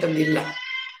ಮಾಡಿದೆ ಅಂತಂದಿಲ್ಲ.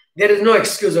 there is no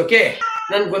excuse. okay,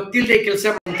 ನನ್ಗೆ ಗೊತ್ತಿಲ್ಲದೆ ಕೆಲಸ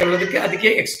ಮಾಡೋದಕ್ಕೆ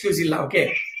ಅದಕ್ಕೆ ಎಕ್ಸ್ಕ್ಯೂಸ್ ಇಲ್ಲ. Okay,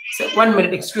 sir 1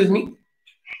 minute, excuse me.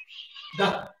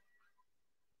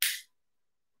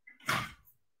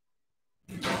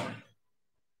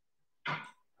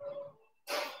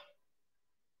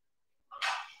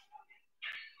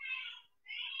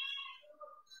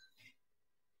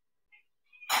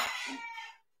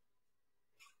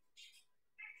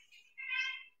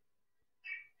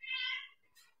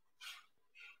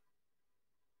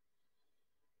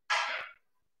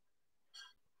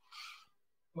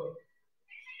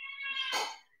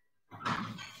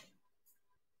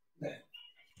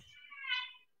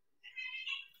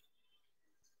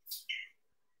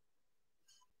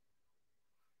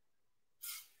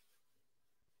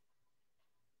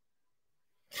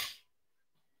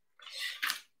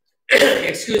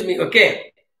 excuse me, okay,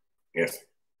 yes,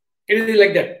 it is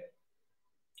like that.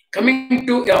 Coming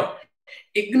to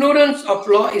ignorance of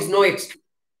law is no excuse.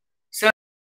 Sir,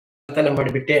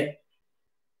 ಮಾಡಿಬಿಟ್ಟೆ,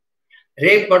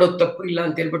 ರೇಪ್ ಮಾಡೋದು ತಪ್ಪು ಇಲ್ಲ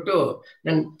ಅಂತ ಹೇಳ್ಬಿಟ್ಟು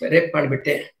ನಾನು ರೇಪ್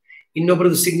ಮಾಡಿಬಿಟ್ಟೆ,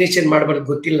 ಇನ್ನೊಬ್ರದ್ದು ಸಿಗ್ನೇಚರ್ ಮಾಡಬಾರ್ದು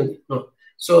ಗೊತ್ತಿಲ್ಲ.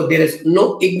 So there is no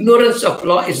ignorance of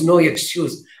law is no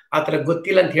excuse. ಆ ಥರ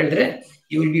ಗೊತ್ತಿಲ್ಲ ಅಂತ ಹೇಳಿದ್ರೆ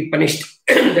you will be punished.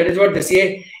 That is what they say,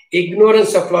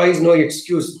 ignorance of law is no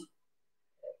excuse.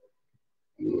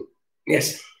 Yes,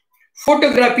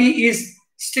 photography is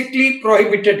strictly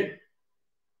prohibited.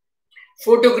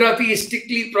 Photography is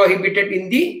strictly prohibited in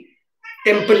the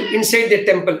temple, inside the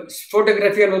temple.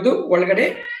 Photography ಅನ್ನೋದು ಒಳಗಡೆ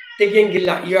ತೆಗೆಯಂಗಿಲ್ಲ.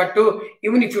 You have to,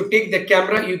 even if you take the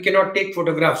camera, you cannot take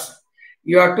photographs.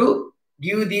 You have to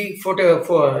give the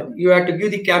you have to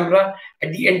give the camera at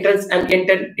the entrance and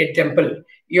enter a temple.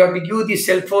 You have to give the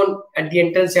cell phone at the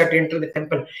entrance, you have to enter the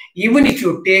temple. Even if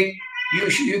you take,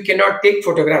 you cannot take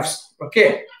photographs. Okay,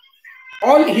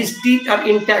 all his teeth are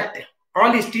intact.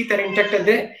 All his teeth are intact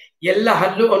ಅಂದ್ರೆ ಎಲ್ಲ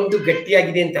ಹಲ್ಲು ಒಂದು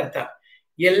ಗಟ್ಟಿಯಾಗಿದೆ ಅಂತ ಅರ್ಥ.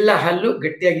 ಎಲ್ಲ ಹಲ್ಲು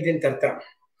ಗಟ್ಟಿಯಾಗಿದೆ ಅಂತ ಅರ್ಥ.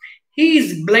 He is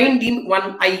blind in one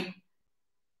eye.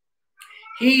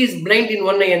 He is blind in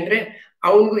one eye ಅಂದ್ರೆ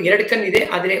ಅವನಿಗೂ ಎರಡು ಕಣ್ಣಿದೆ,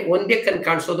 ಆದ್ರೆ ಒಂದೇ ಕಣ್ಣು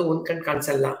ಕಾಣಿಸೋದು, ಒಂದ್ ಕಣ್ಣು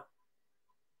ಕಾಣಿಸಲ್ಲ.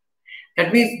 That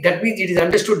means it is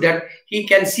understood that he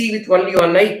can see with only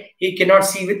one eye, he cannot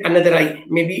see with another eye,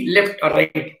 maybe left or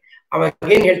right. ಅವಾಗ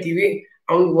ಏನ್ ಹೇಳ್ತೀವಿ,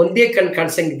 ಅವ್ನು ಒಂದೇ ಕಣ್ಣು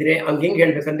ಕಾಣಿಸಂಗಿದ್ರೆ ಅವ್ನಿಗೆ ಹೆಂಗ್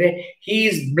ಹೇಳ್ಬೇಕಂದ್ರೆ he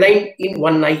is blind in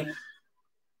one eye.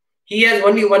 He has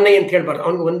only one eye ಅಂತ ಹೇಳ್ಬಾರ್ದು,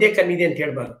 ಅವ್ನಿಗೆ ಒಂದೇ ಕಣ್ಣಿದೆ ಅಂತ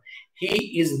ಹೇಳ್ಬಾರ್ದು. He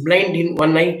is blind in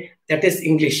one eye. That is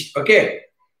English. Okay,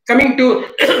 coming to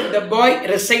the boy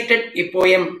recited a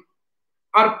poem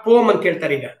or poem ಅಂತ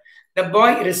ಹೇಳ್ತಾರೆ. ಈಗ the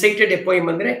boy recited a poem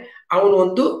ಅಂದ್ರೆ ಅವನು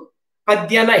ಒಂದು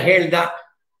ಪದ್ಯನ ಹೇಳ್ದ,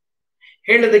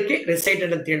 ಹೇಳೋದಕ್ಕೆ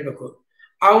ರೆಸೈಟೆಡ್ ಅಂತ ಹೇಳ್ಬೇಕು.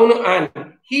 ಅವನು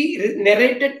he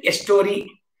narrated a story,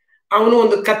 ಅವನು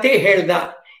ಒಂದು ಕತೆ ಹೇಳ್ದ.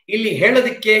 ಇಲ್ಲಿ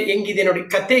ಹೇಳೋದಕ್ಕೆ ಹೆಂಗಿದೆ ನೋಡಿ,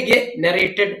 ಕತೆಗೆ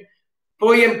ನರೇಟೆಡ್,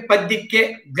 ಪೋಯಂ ಪದ್ಯಕ್ಕೆ,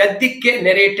 ಗದ್ಯಕ್ಕೆ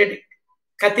ನರೇಟೆಡ್,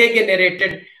 ಕತೆಗೆ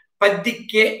ನರೇಟೆಡ್,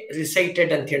 ಪದ್ಯಕ್ಕೆ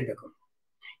ರಿಸೈಟೆಡ್ ಅಂತ ಹೇಳ್ಬೇಕು.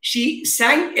 ಶಿ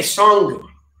ಸ್ಯಾಂಗ್ ಎ ಸಾಂಗ್,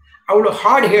 ಅವಳು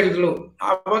ಹಾಡು ಹೇಳಿದ್ಲು,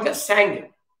 ಆವಾಗ ಸ್ಯಾಂಗ್.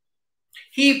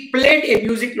 ಹಿ ಪ್ಲೇಡ್ ಎ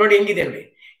ಮ್ಯೂಸಿಕ್, ನೋಡಿ ಹೆಂಗಿದೆ ನೋಡಿ,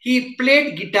 ಹಿ ಪ್ಲೇಡ್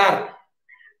ಗಿಟಾರ್,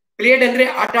 ಪ್ಲೇಡ್ ಅಂದ್ರೆ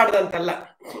ಆಟ ಆಡ್ದಂತಲ್ಲ.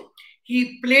 ಹಿ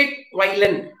played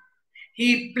violin, he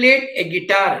played A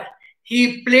guitar, he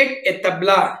played A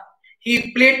tabla, he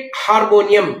played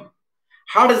harmonium,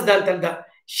 ಹಾಡಿಸ್ದ ಅಂತಂದ.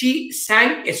 She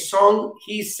ಸ್ಯಾಂಗ್ A song,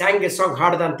 he ಸ್ಯಾಂಗ್ A song,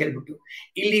 ಹಾಡ್ದ ಅಂತ ಹೇಳ್ಬಿಟ್ಟು.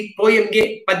 ಇಲ್ಲಿ ಪೋಯಂಗೆ,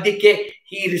 ಪದ್ಯಕ್ಕೆ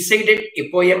ಹಿ ರಿಸೈಡೆಡ್ ಎ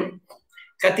ಪೋಯಂ,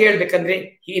 ಕತೆ ಹೇಳ್ಬೇಕಂದ್ರೆ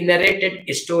ಹಿ ನರೇಟೆಡ್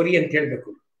ಎ ಸ್ಟೋರಿ ಅಂತ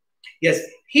ಹೇಳ್ಬೇಕು. S,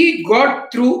 he got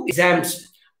through exams,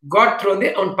 got through ಅಂದ್ರೆ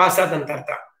ಅವ್ನು ಪಾಸ್ ಆದಂತ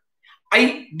ಅರ್ಥ.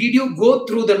 Did you go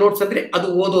through the notes ಅಂದ್ರೆ ಅದು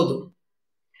ಓದೋದು.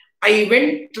 I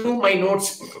went through my notes,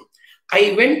 I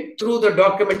went through the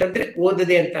document ಅಂದ್ರೆ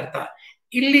ಓದದೆ ಅಂತ ಅರ್ಥ.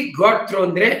 ಇಲ್ಲಿ ಗಾಟ್ ಥ್ರೂ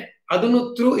ಅಂದ್ರೆ ಅದನ್ನು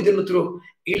ಥ್ರೂ, ಇದನ್ನು ಥ್ರೂ.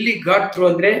 ಇಲ್ಲಿ ಗಾಟ್ ಥ್ರೂ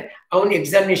ಅಂದ್ರೆ ಅವನು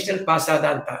ಎಕ್ಸಾಮಿನೇಷನ್ ಪಾಸ್ ಆದ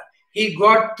ಅಂತ. He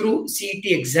got through CET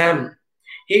exam,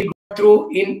 he got through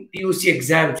in PUC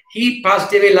exam. He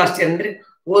passed away last year ಅಂದ್ರೆ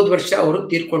ಹೋದ ವರ್ಷ ಅವರು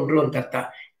ತೀರ್ಕೊಂಡ್ರು ಅಂತ ಅರ್ಥ.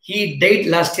 ಹಿ ಡೈಡ್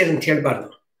ಲಾಸ್ಟ್ ಇಯರ್ ಅಂತ ಹೇಳ್ಬಾರ್ದು.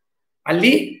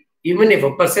 ಅಲ್ಲಿ even if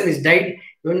a person is died,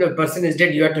 even if a person is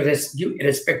dead, you have to give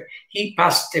respect. He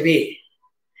passed away.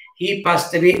 He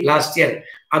passed away last year.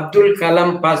 Abdul Kalam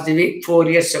passed away 4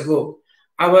 years ago.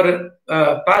 Our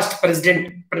past president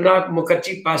Pranab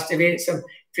Mukherjee passed away some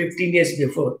 15 years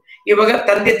before. ಇವಾಗ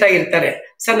ತಂದೆ ತಾಯಿ ಇರ್ತಾರೆ.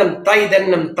 Sir ನಮ್ಮ ತಾಯಿ ಇದ್ದಾನೆ,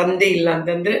 ನಮ್ಮ ತಂದೆ ಇಲ್ಲ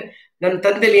ಅಂತಂದ್ರೆ ನನ್ನ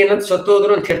ತಂದೆಲಿ ಏನಂತ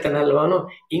ಸತ್ತೋದ್ರು ಅಂತ ಹೇಳ್ತಾನಲ್ವ ಅವನು.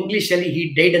 ಇಂಗ್ಲಿಷ್ ಅಲ್ಲಿ he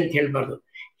died ಅಂತ ಹೇಳ್ಬಾರ್ದು,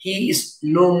 he is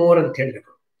no more ಅಂತ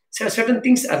ಹೇಳ್ಬೇಕು. Certain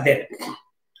things are there.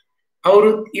 ಅವರು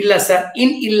ಇಲ್ಲ ಸರ್,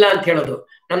 ಇಲ್ಲ ಅಂತ ಹೇಳೋದು.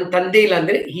 ನಮ್ಮ ತಂದೆ ಇಲ್ಲ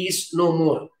ಅಂದ್ರೆ he is no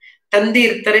more. ತಂದೆ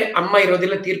ಇರ್ತಾರೆ, ಅಮ್ಮ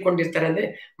ಇರೋದಿಲ್ಲ, ತೀರ್ಕೊಂಡಿರ್ತಾರೆ ಅಂದ್ರೆ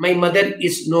my mother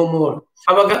is no more.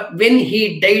 ಅವಾಗ when he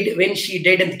died, when she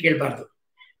died ಅಂತ ಕೇಳಬಾರ್ದು.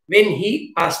 When he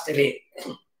past away,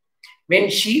 when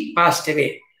she past ಅವೇ,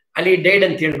 ಅಲ್ಲಿ ಡೈಡ್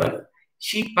ಅಂತ ಹೇಳ್ಬಾರ್ದು.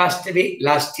 She past away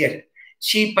last year,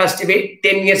 she past away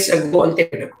 10 years ago ಅಂತ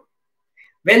ಹೇಳ್ಬೇಕು.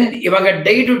 ವೆನ್ ಇವಾಗ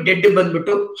ಡೈಡು ಡೆಡ್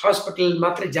ಬಂದ್ಬಿಟ್ಟು ಹಾಸ್ಪಿಟಲ್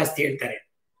ಮಾತ್ರ ಜಾಸ್ತಿ ಹೇಳ್ತಾರೆ.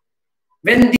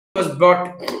 When the was brought,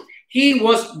 he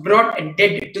was brought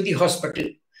dead to the hospital.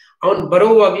 ಅವನು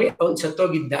ಬರುವಾಗಲೇ ಅವನು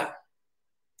ಸತ್ತೋಗಿದ್ದ.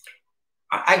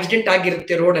 ಆಕ್ಸಿಡೆಂಟ್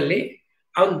ಆಗಿರುತ್ತೆ ರೋಡಲ್ಲಿ,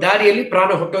 ಅವನ ದಾರಿಯಲ್ಲಿ ಪ್ರಾಣ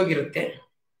ಹೊಟ್ಟೋಗಿರುತ್ತೆ.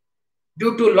 Due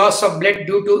to loss of blood,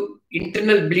 due to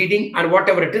internal bleeding R what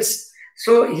ever it is.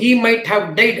 So he might have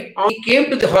died. He came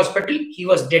to the hospital, he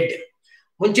was dead.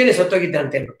 ಮುಂಚೆನೆ ಸತ್ತೋಗಿದ್ದ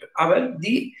ಅಂತ ಹೇಳ್ಬಿಟ್ಟು ಆವಾಗ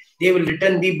they will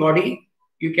return the body,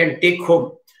 you can take home,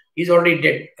 he is already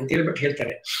dead ಅಂತ ಹೇಳ್ಬಿಟ್ಟು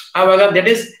ಹೇಳ್ತಾರೆ. ಆವಾಗ that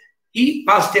is he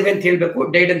passed away ಅಂತ ಹೇಳ್ಬೇಕು,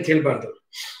 ಡೈಡ್ ಅಂತ ಹೇಳ್ಬಾರ್ದು.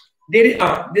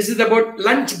 This is about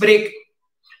lunch break.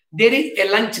 There is a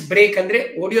lunch break ಅಂದ್ರೆ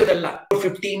ಓಡಿಯೋದಲ್ಲ.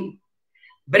 15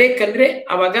 ಬ್ರೇಕ್ ಅಂದ್ರೆ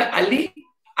ಅವಾಗ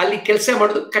ಅಲ್ಲಿ ಕೆಲಸ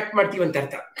ಮಾಡೋದು ಕಟ್ ಮಾಡ್ತೀವಿ ಅಂತ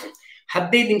ಅರ್ಥ.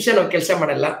 15 ನಿಮಿಷ ನಾವು ಕೆಲಸ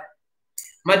ಮಾಡಲ್ಲ,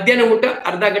 ಮಧ್ಯಾಹ್ನ ಊಟ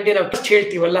ಅರ್ಧ ಗಂಟೆ ನಾವು ಫಸ್ಟ್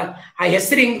ಹೇಳ್ತೀವಲ್ಲ, ಆ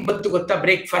ಹೆಸರು ಹೆಂಗ್ ಬಂತು ಗೊತ್ತಾ?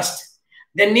 Breakfast.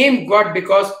 The name got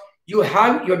because you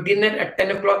have your dinner at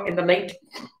 10 o'clock in the night.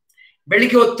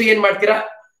 ಬೆಳಿಗ್ಗೆ ಹೊತ್ತು ಏನ್ ಮಾಡ್ತೀರಾ?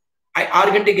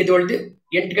 6 ಗಂಟೆಗೆ ಎದ್ದೊಳ್ದು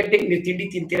 8 ಗಂಟೆಗೆ ನೀವು ತಿಂಡಿ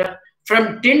ತಿಂತೀರಾ. From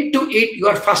 10 to 8 you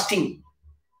are fasting.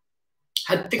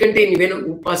 10 ಗಂಟೆ ನೀವೇನು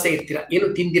ಉಪವಾಸ ಇರ್ತೀರಾ, ಏನು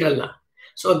ತಿಂದಿರಲ್ಲ.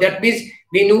 So that means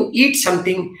when you eat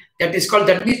something that is called,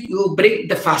 that means you break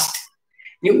the fast.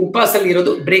 ನೀವು ಉಪವಾಸಲ್ಲಿ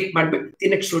ಇರೋದು ಬ್ರೇಕ್ ಮಾಡ್ಬಿಟ್ಟು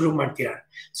ತಿನ್ನಕ್ಕೆ ಶುರು ಮಾಡ್ತೀರಾ.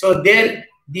 So there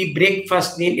the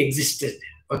breakfast name existed.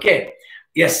 Okay,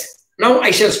 S. Now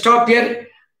I shall stop here.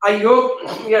 I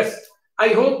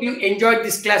hope you enjoyed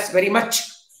this class very much.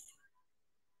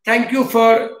 Thank you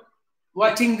for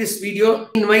watching this video.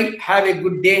 Meanwhile, have a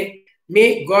good day. May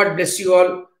God bless you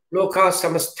all. Loka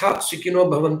samastha sukhino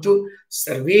bhavantu.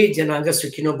 Sarve janaga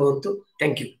sukhino bhavantu.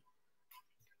 Thank you.